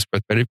elbows for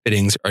threaded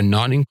fittings are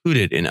not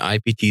included in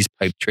IPT's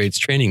Pipe Trades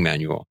Training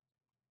Manual.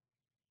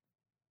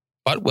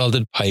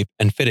 Butt-welded pipe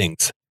and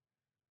fittings.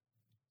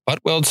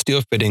 Butt-weld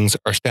steel fittings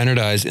are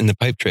standardized in the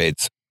pipe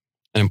trades.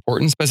 An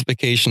important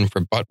specification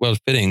for butt-weld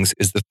fittings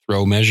is the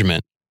throw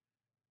measurement.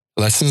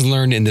 The lessons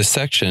learned in this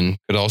section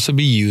could also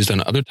be used on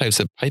other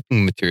types of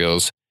piping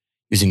materials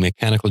using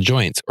mechanical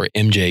joints or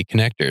MJ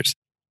connectors.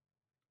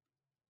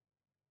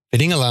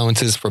 Fitting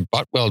allowances for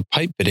butt-weld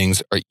pipe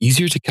fittings are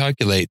easier to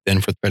calculate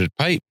than for threaded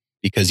pipe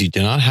because you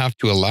do not have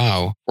to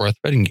allow for a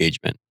thread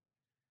engagement.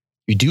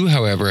 You do,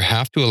 however,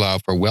 have to allow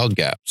for weld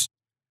gaps.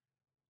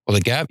 While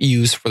the gap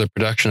used for the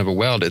production of a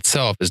weld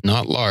itself is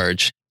not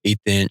large, 1/8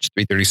 inch,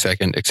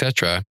 3/32,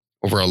 etc.,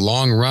 over a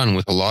long run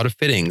with a lot of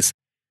fittings,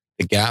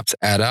 the gaps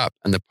add up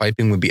and the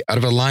piping would be out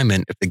of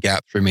alignment if the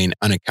gaps remain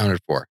unaccounted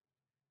for.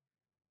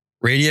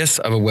 Radius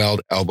of a weld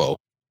elbow.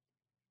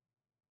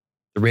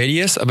 The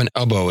radius of an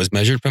elbow is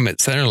measured from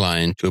its center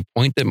line to a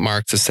point that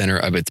marks the center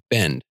of its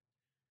bend.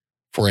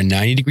 For a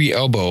 90-degree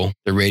elbow,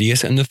 the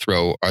radius and the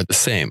throw are the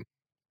same.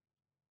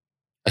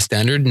 A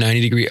standard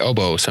 90-degree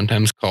elbow,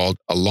 sometimes called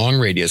a long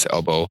radius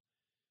elbow,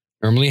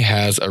 normally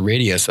has a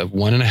radius of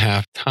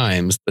 1.5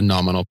 times the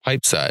nominal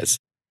pipe size.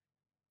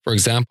 For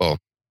example,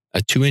 a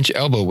 2-inch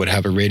elbow would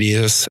have a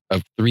radius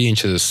of 3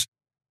 inches.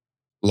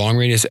 Long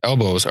radius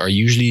elbows are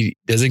usually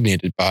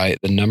designated by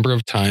the number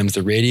of times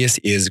the radius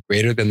is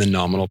greater than the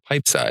nominal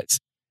pipe size,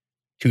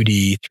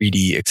 2D,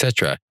 3D,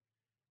 etc.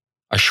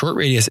 A short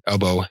radius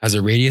elbow has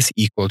a radius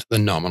equal to the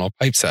nominal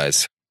pipe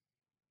size.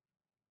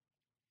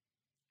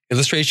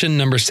 Illustration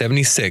number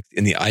 76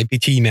 in the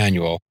IPT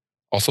manual,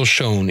 also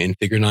shown in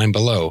figure 9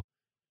 below,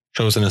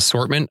 shows an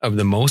assortment of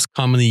the most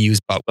commonly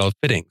used butt-weld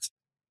fittings.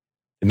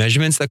 The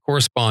measurements that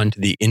correspond to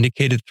the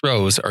indicated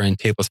throws are in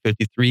tables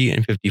 53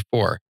 and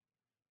 54.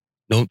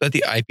 Note that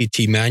the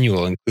IPT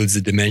manual includes the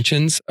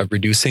dimensions of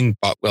reducing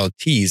butt-weld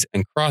T's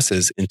and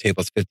crosses in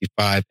tables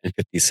 55 and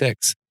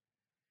 56.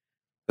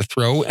 The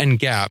throw and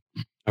gap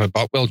of a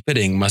butt-weld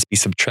fitting must be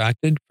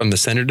subtracted from the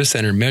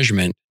center-to-center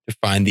measurement to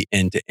find the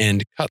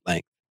end-to-end cut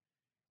length.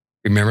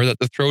 Remember that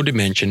the throw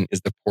dimension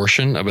is the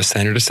portion of a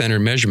center-to-center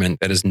measurement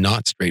that is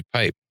not straight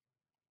pipe.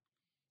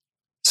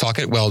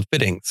 Socket weld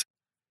fittings.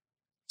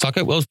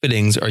 Socket weld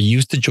fittings are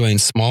used to join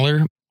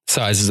smaller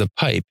sizes of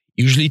pipe,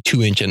 usually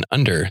 2-inch and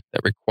under,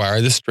 that require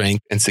the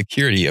strength and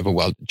security of a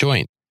welded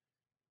joint.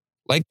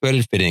 Like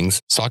threaded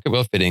fittings, socket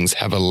weld fittings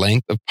have a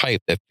length of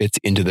pipe that fits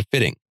into the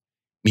fitting,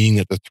 meaning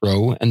that the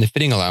throw and the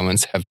fitting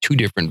allowance have two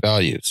different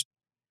values.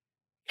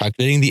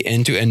 Calculating the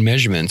end-to-end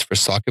measurements for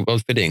socket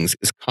weld fittings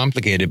is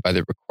complicated by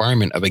the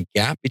requirement of a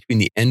gap between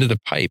the end of the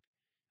pipe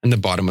and the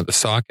bottom of the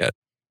socket.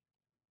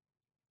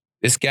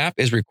 This gap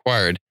is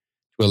required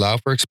to allow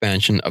for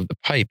expansion of the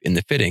pipe in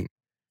the fitting.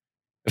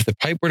 If the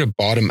pipe were to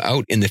bottom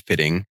out in the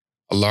fitting,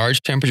 a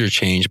large temperature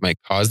change might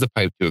cause the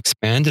pipe to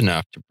expand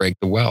enough to break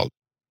the weld.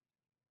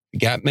 The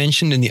gap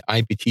mentioned in the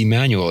IPT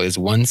manual is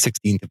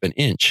 1/16 of an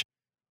inch,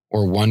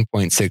 or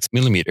 1.6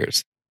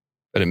 millimeters,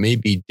 but it may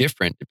be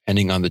different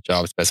depending on the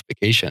job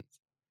specifications.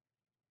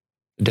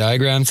 The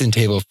diagrams in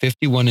table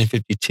 51 and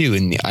 52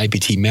 in the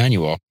IPT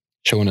manual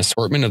show an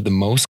assortment of the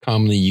most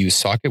commonly used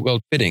socket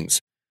weld fittings,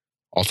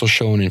 also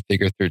shown in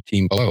figure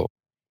 13 below.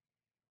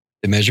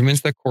 The measurements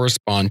that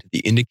correspond to the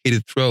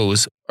indicated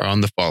throws are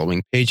on the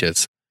following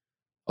pages.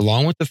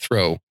 Along with the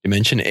throw,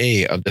 dimension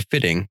A of the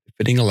fitting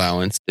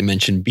allowance,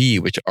 dimension B,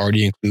 which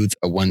already includes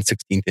a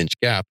 1/16 inch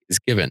gap, is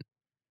given.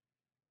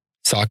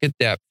 Socket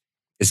depth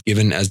is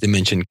given as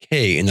dimension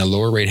K in the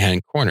lower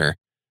right-hand corner,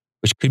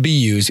 which could be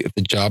used if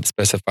the job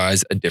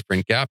specifies a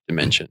different gap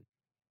dimension.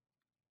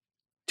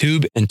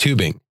 Tube and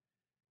tubing.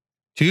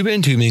 Tube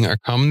and tubing are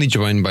commonly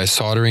joined by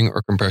soldering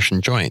or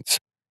compression joints.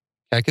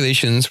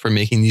 Calculations for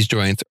making these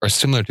joints are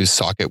similar to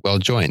socket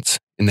weld joints,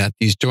 in that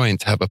these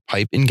joints have a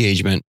pipe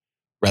engagement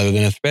rather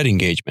than a thread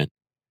engagement.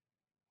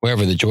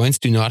 However, the joints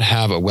do not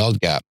have a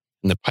weld gap,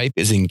 and the pipe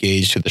is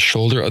engaged to the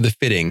shoulder of the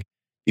fitting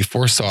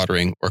before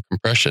soldering or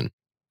compression.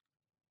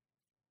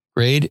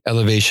 Grade,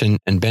 elevation,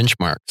 and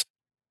benchmarks.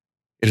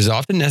 It is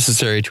often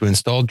necessary to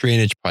install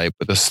drainage pipe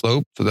with a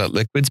slope so that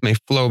liquids may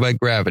flow by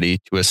gravity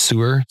to a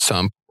sewer,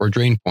 sump, or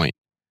drain point.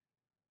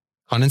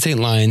 Condensate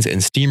lines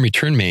and steam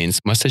return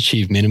mains must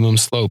achieve minimum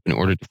slope in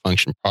order to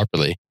function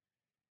properly.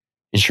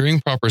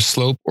 Ensuring proper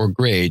slope or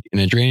grade in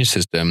a drainage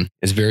system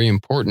is very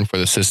important for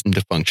the system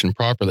to function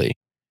properly.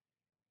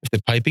 If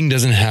the piping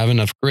doesn't have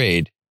enough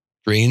grade,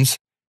 drains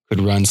could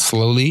run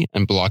slowly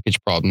and blockage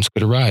problems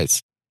could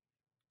arise.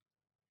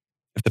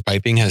 If the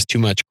piping has too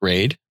much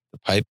grade, the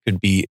pipe could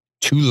be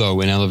too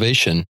low in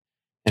elevation,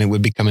 and it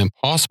would become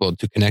impossible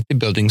to connect the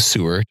building's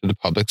sewer to the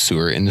public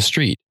sewer in the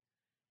street.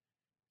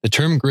 The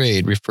term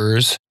grade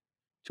refers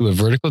to a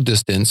vertical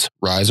distance,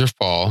 rise or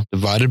fall,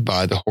 divided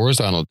by the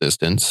horizontal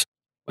distance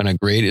when a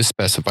grade is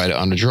specified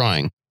on a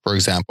drawing. For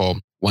example,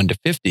 1 to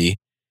 50,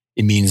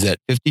 it means that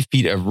 50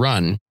 feet of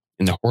run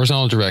in the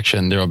horizontal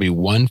direction, there will be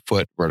 1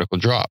 foot vertical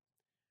drop,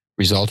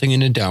 resulting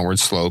in a downward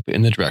slope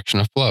in the direction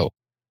of flow.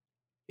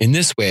 In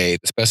this way,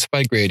 the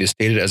specified grade is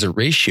stated as a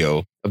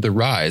ratio of the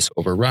rise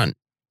over run.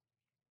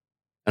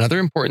 Another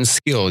important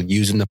skill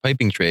used in the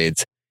piping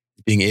trades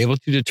is being able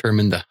to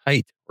determine the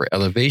height or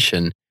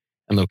elevation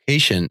and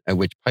location at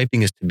which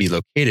piping is to be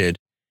located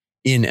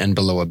in and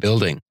below a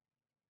building.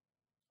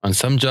 On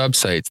some job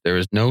sites, there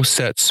is no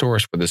set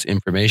source for this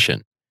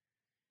information.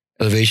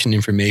 Elevation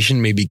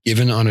information may be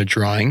given on a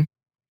drawing,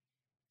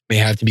 may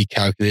have to be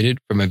calculated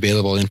from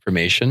available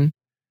information,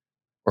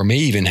 or may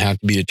even have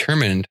to be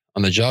determined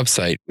on the job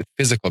site with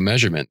physical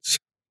measurements.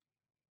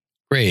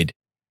 Grade.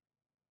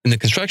 In the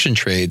construction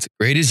trades,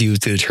 grade is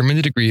used to determine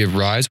the degree of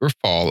rise or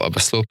fall of a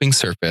sloping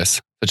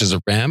surface, such as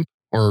a ramp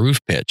or a roof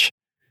pitch.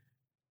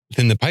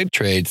 Within the pipe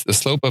trades, the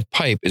slope of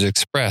pipe is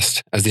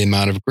expressed as the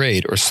amount of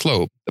grade or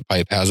slope the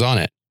pipe has on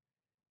it.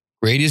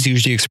 Grade is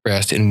usually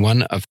expressed in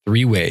one of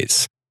 3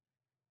 ways.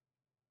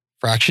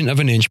 Fraction of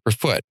an inch per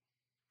foot.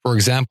 For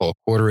example,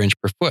 quarter inch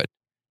per foot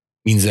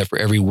means that for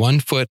every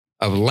 1 foot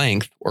of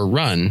length or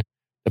run,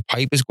 the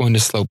pipe is going to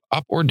slope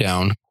up or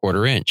down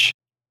quarter inch.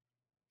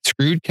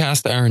 Screwed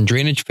cast iron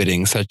drainage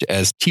fittings such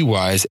as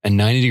TYs and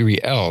 90-degree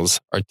Ls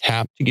are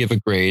tapped to give a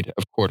grade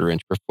of quarter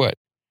inch per foot.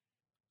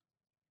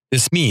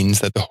 This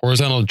means that the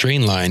horizontal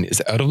drain line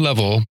is out of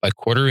level by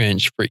quarter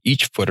inch for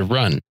each foot of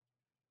run.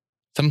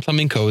 Some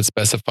plumbing codes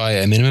specify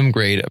a minimum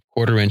grade of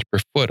quarter inch per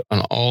foot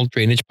on all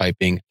drainage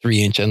piping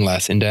 3 inch and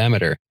less in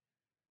diameter.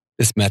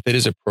 This method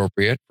is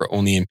appropriate for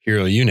only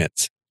imperial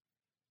units.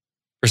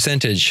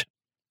 Percentage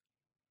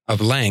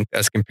of length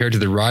as compared to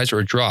the rise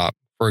or drop,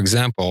 for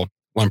example,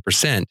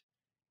 1%,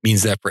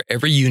 means that for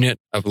every unit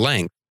of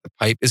length, the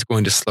pipe is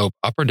going to slope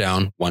up or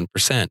down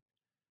 1%.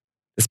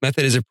 This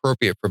method is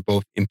appropriate for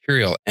both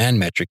imperial and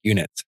metric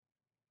units.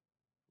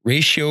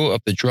 Ratio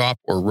of the drop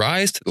or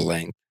rise to the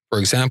length, for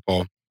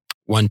example,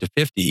 1 to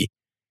 50,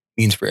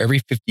 means for every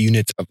 50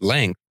 units of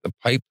length, the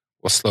pipe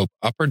will slope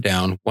up or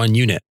down 1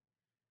 unit.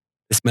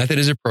 This method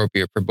is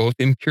appropriate for both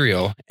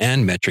imperial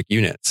and metric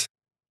units.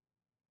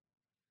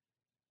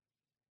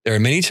 There are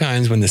many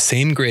times when the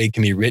same grade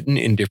can be written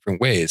in different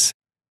ways.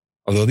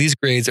 Although these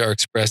grades are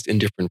expressed in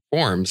different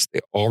forms, they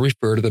all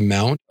refer to the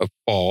amount of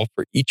fall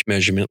for each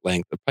measurement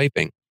length of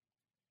piping.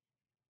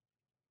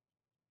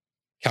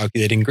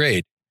 Calculating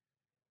grade.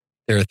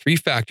 There are 3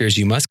 factors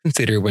you must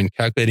consider when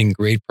calculating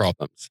grade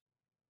problems: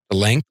 the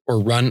length or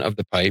run of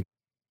the pipe,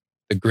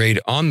 the grade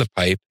on the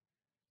pipe,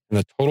 and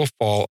the total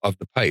fall of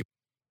the pipe.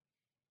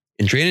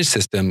 In drainage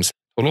systems,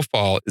 total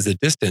fall is the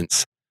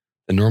distance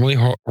the normally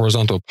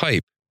horizontal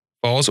pipe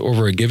falls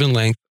over a given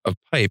length of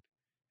pipe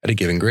at a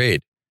given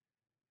grade.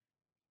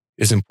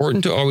 It is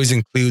important to always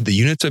include the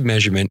units of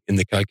measurement in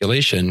the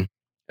calculation,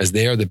 as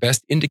they are the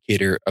best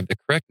indicator of the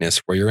correctness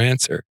for your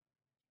answer.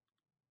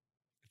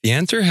 If the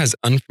answer has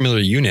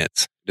unfamiliar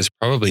units, it is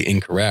probably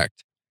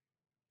incorrect.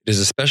 It is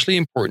especially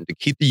important to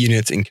keep the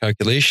units in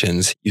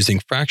calculations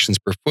using fractions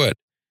per foot,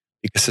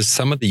 because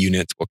some of the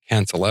units will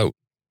cancel out.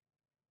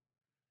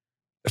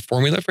 The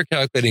formula for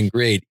calculating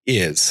grade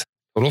is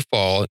total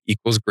fall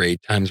equals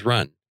grade times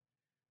run.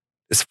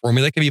 This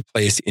formula can be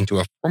placed into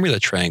a formula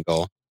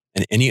triangle,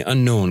 and any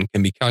unknown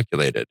can be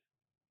calculated.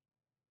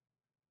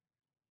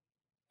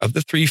 Of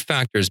the 3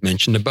 factors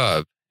mentioned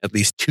above, at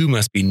least 2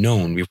 must be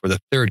known before the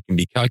third can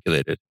be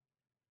calculated.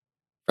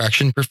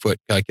 Fraction per foot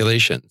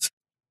calculations.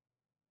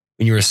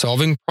 When you are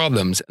solving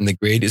problems and the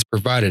grade is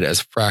provided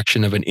as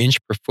fraction of an inch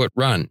per foot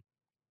run,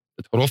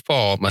 the total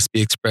fall must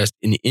be expressed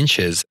in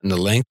inches and the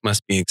length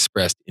must be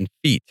expressed in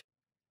feet.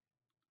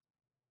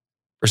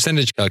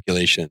 Percentage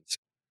calculations.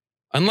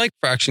 Unlike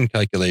fraction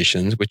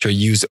calculations, which are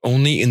used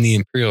only in the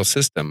imperial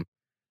system,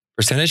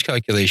 percentage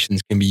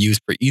calculations can be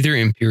used for either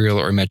imperial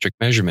or metric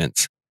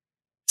measurements.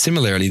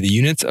 Similarly, the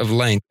units of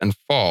length and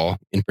fall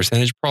in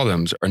percentage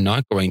problems are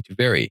not going to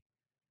vary.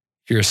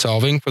 If you are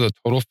solving for the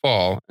total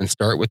fall and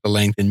start with the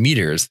length in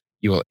meters,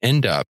 you will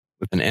end up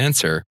with an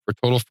answer for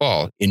total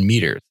fall in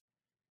meters.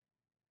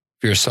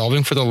 If you are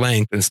solving for the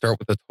length and start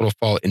with the total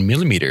fall in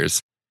millimeters,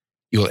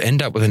 you will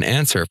end up with an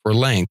answer for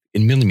length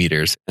in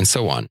millimeters, and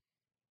so on.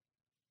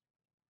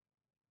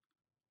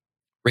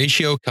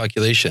 Ratio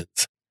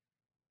calculations.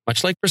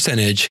 Much like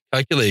percentage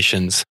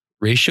calculations,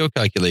 ratio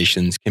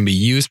calculations can be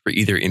used for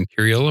either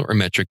imperial or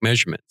metric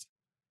measurements.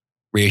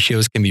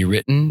 Ratios can be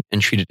written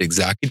and treated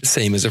exactly the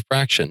same as a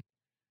fraction.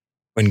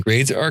 When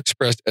grades are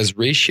expressed as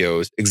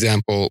ratios,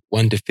 example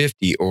 1 to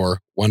 50 or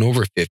 1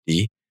 over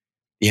 50,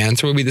 the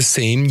answer will be the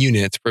same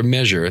units for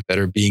measure that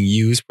are being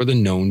used for the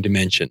known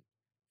dimension: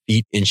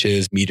 feet,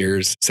 inches,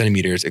 meters,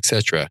 centimeters,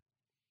 etc.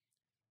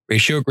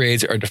 Ratio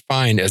grades are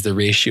defined as the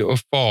ratio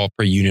of fall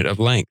per unit of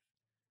length.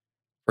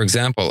 For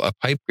example, a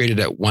pipe graded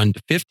at 1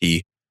 to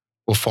 50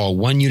 will fall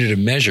 1 unit of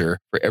measure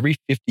for every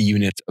 50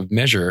 units of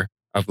measure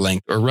of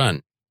length or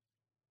run.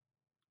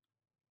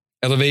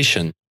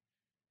 Elevation.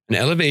 An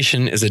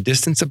elevation is a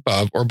distance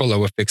above or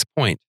below a fixed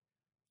point.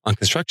 On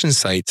construction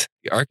sites,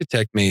 the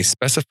architect may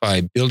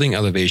specify building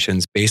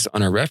elevations based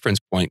on a reference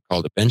point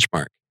called a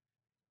benchmark.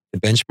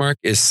 The benchmark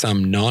is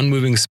some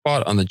non-moving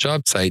spot on the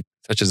job site,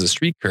 such as a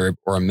street curb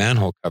or a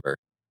manhole cover.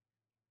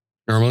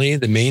 Normally,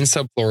 the main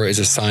subfloor is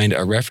assigned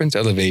a reference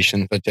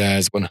elevation such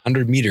as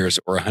 100 meters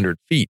or 100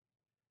 feet.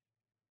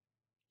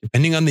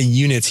 Depending on the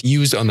units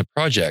used on the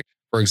project,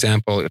 for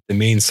example, if the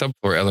main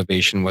subfloor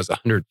elevation was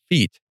 100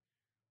 feet,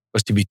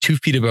 was to be 2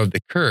 feet above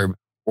the curb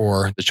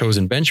or the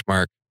chosen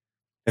benchmark,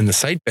 then the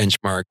site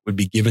benchmark would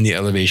be given the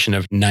elevation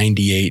of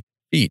 98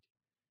 feet.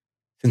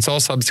 Since all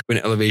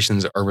subsequent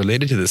elevations are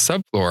related to the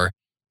subfloor,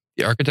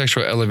 the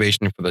architectural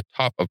elevation for the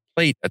top of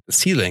plate at the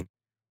ceiling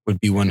would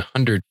be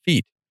 100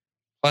 feet,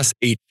 plus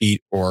 8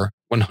 feet or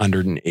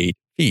 108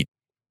 feet.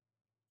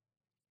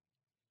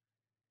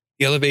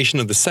 The elevation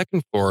of the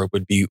second floor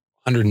would be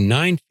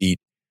 109 feet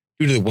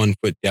due to the 1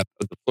 foot depth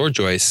of the floor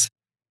joists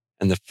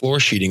and the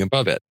floor sheeting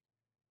above it.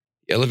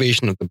 The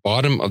elevation of the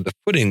bottom of the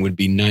footing would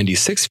be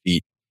 96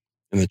 feet,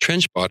 and the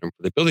trench bottom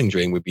for the building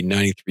drain would be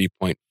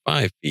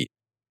 93.5 feet.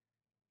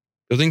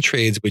 Building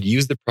trades would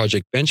use the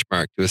project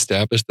benchmark to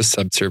establish the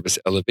subsurface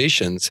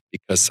elevations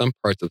because some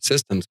parts of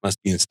systems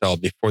must be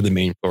installed before the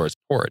main floor is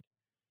poured.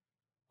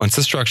 Once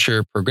the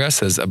structure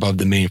progresses above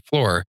the main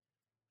floor,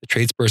 the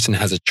tradesperson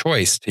has a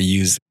choice to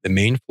use the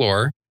main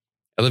floor,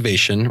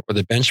 elevation, or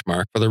the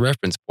benchmark for the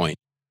reference point,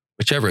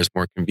 whichever is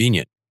more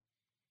convenient.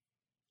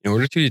 In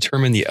order to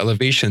determine the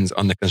elevations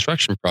on the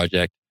construction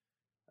project,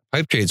 a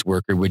pipe trades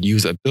worker would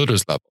use a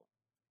builder's level.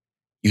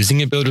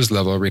 Using a builder's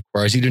level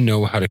requires you to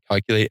know how to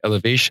calculate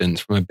elevations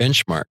from a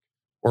benchmark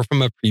or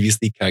from a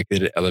previously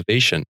calculated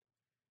elevation.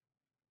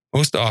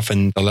 Most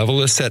often, the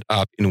level is set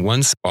up in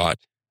one spot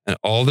and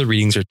all the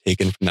readings are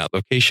taken from that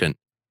location.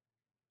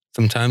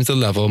 Sometimes the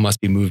level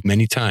must be moved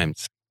many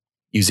times,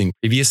 using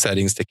previous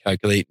settings to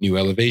calculate new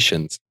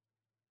elevations.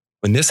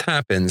 When this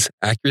happens,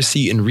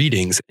 accuracy in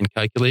readings and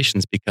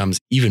calculations becomes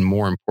even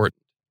more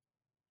important.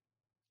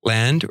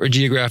 Land or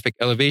geographic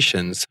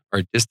elevations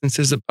are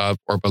distances above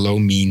or below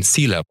mean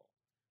sea level.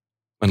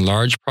 When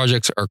large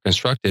projects are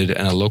constructed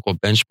and a local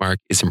benchmark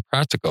is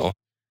impractical,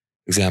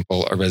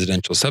 example, a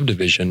residential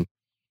subdivision,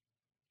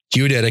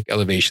 geodetic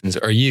elevations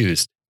are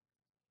used.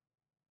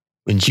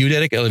 When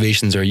geodetic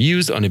elevations are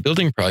used on a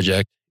building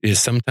project, it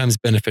is sometimes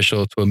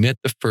beneficial to omit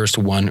the first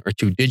 1 or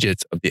 2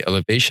 digits of the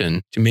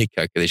elevation to make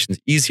calculations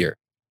easier.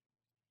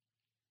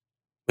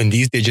 When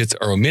these digits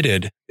are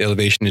omitted, the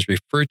elevation is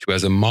referred to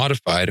as a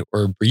modified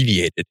or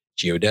abbreviated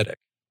geodetic.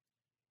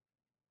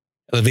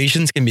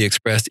 Elevations can be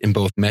expressed in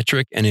both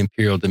metric and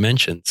imperial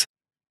dimensions.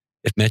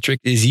 If metric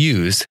is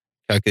used,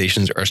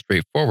 calculations are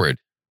straightforward,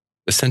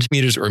 with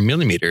centimeters or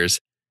millimeters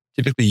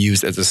typically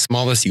used as the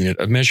smallest unit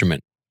of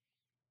measurement.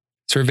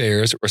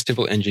 Surveyors or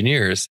civil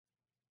engineers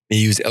may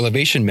use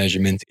elevation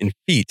measurements in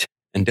feet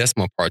and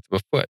decimal parts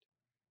of a foot.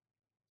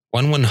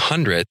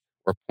 1/100th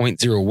or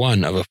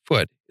 0.01 of a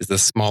foot is the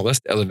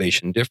smallest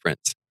elevation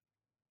difference.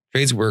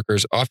 Trades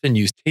workers often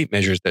use tape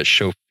measures that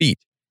show feet,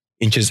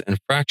 inches, and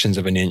fractions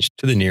of an inch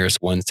to the nearest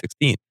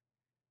 1/16th.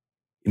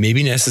 It may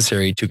be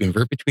necessary to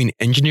convert between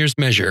engineer's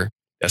measure,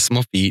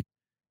 decimal feet,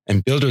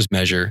 and builder's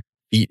measure,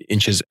 feet,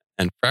 inches,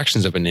 and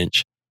fractions of an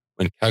inch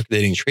when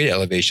calculating trade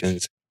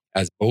elevations,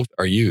 as both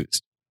are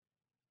used.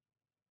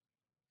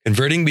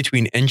 Converting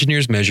between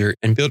engineer's measure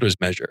and builder's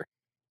measure.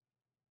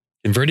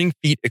 Converting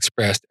feet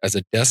expressed as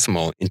a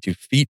decimal into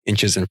feet,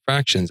 inches, and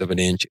fractions of an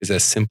inch is a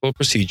simple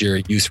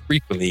procedure used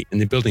frequently in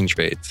the building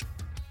trades.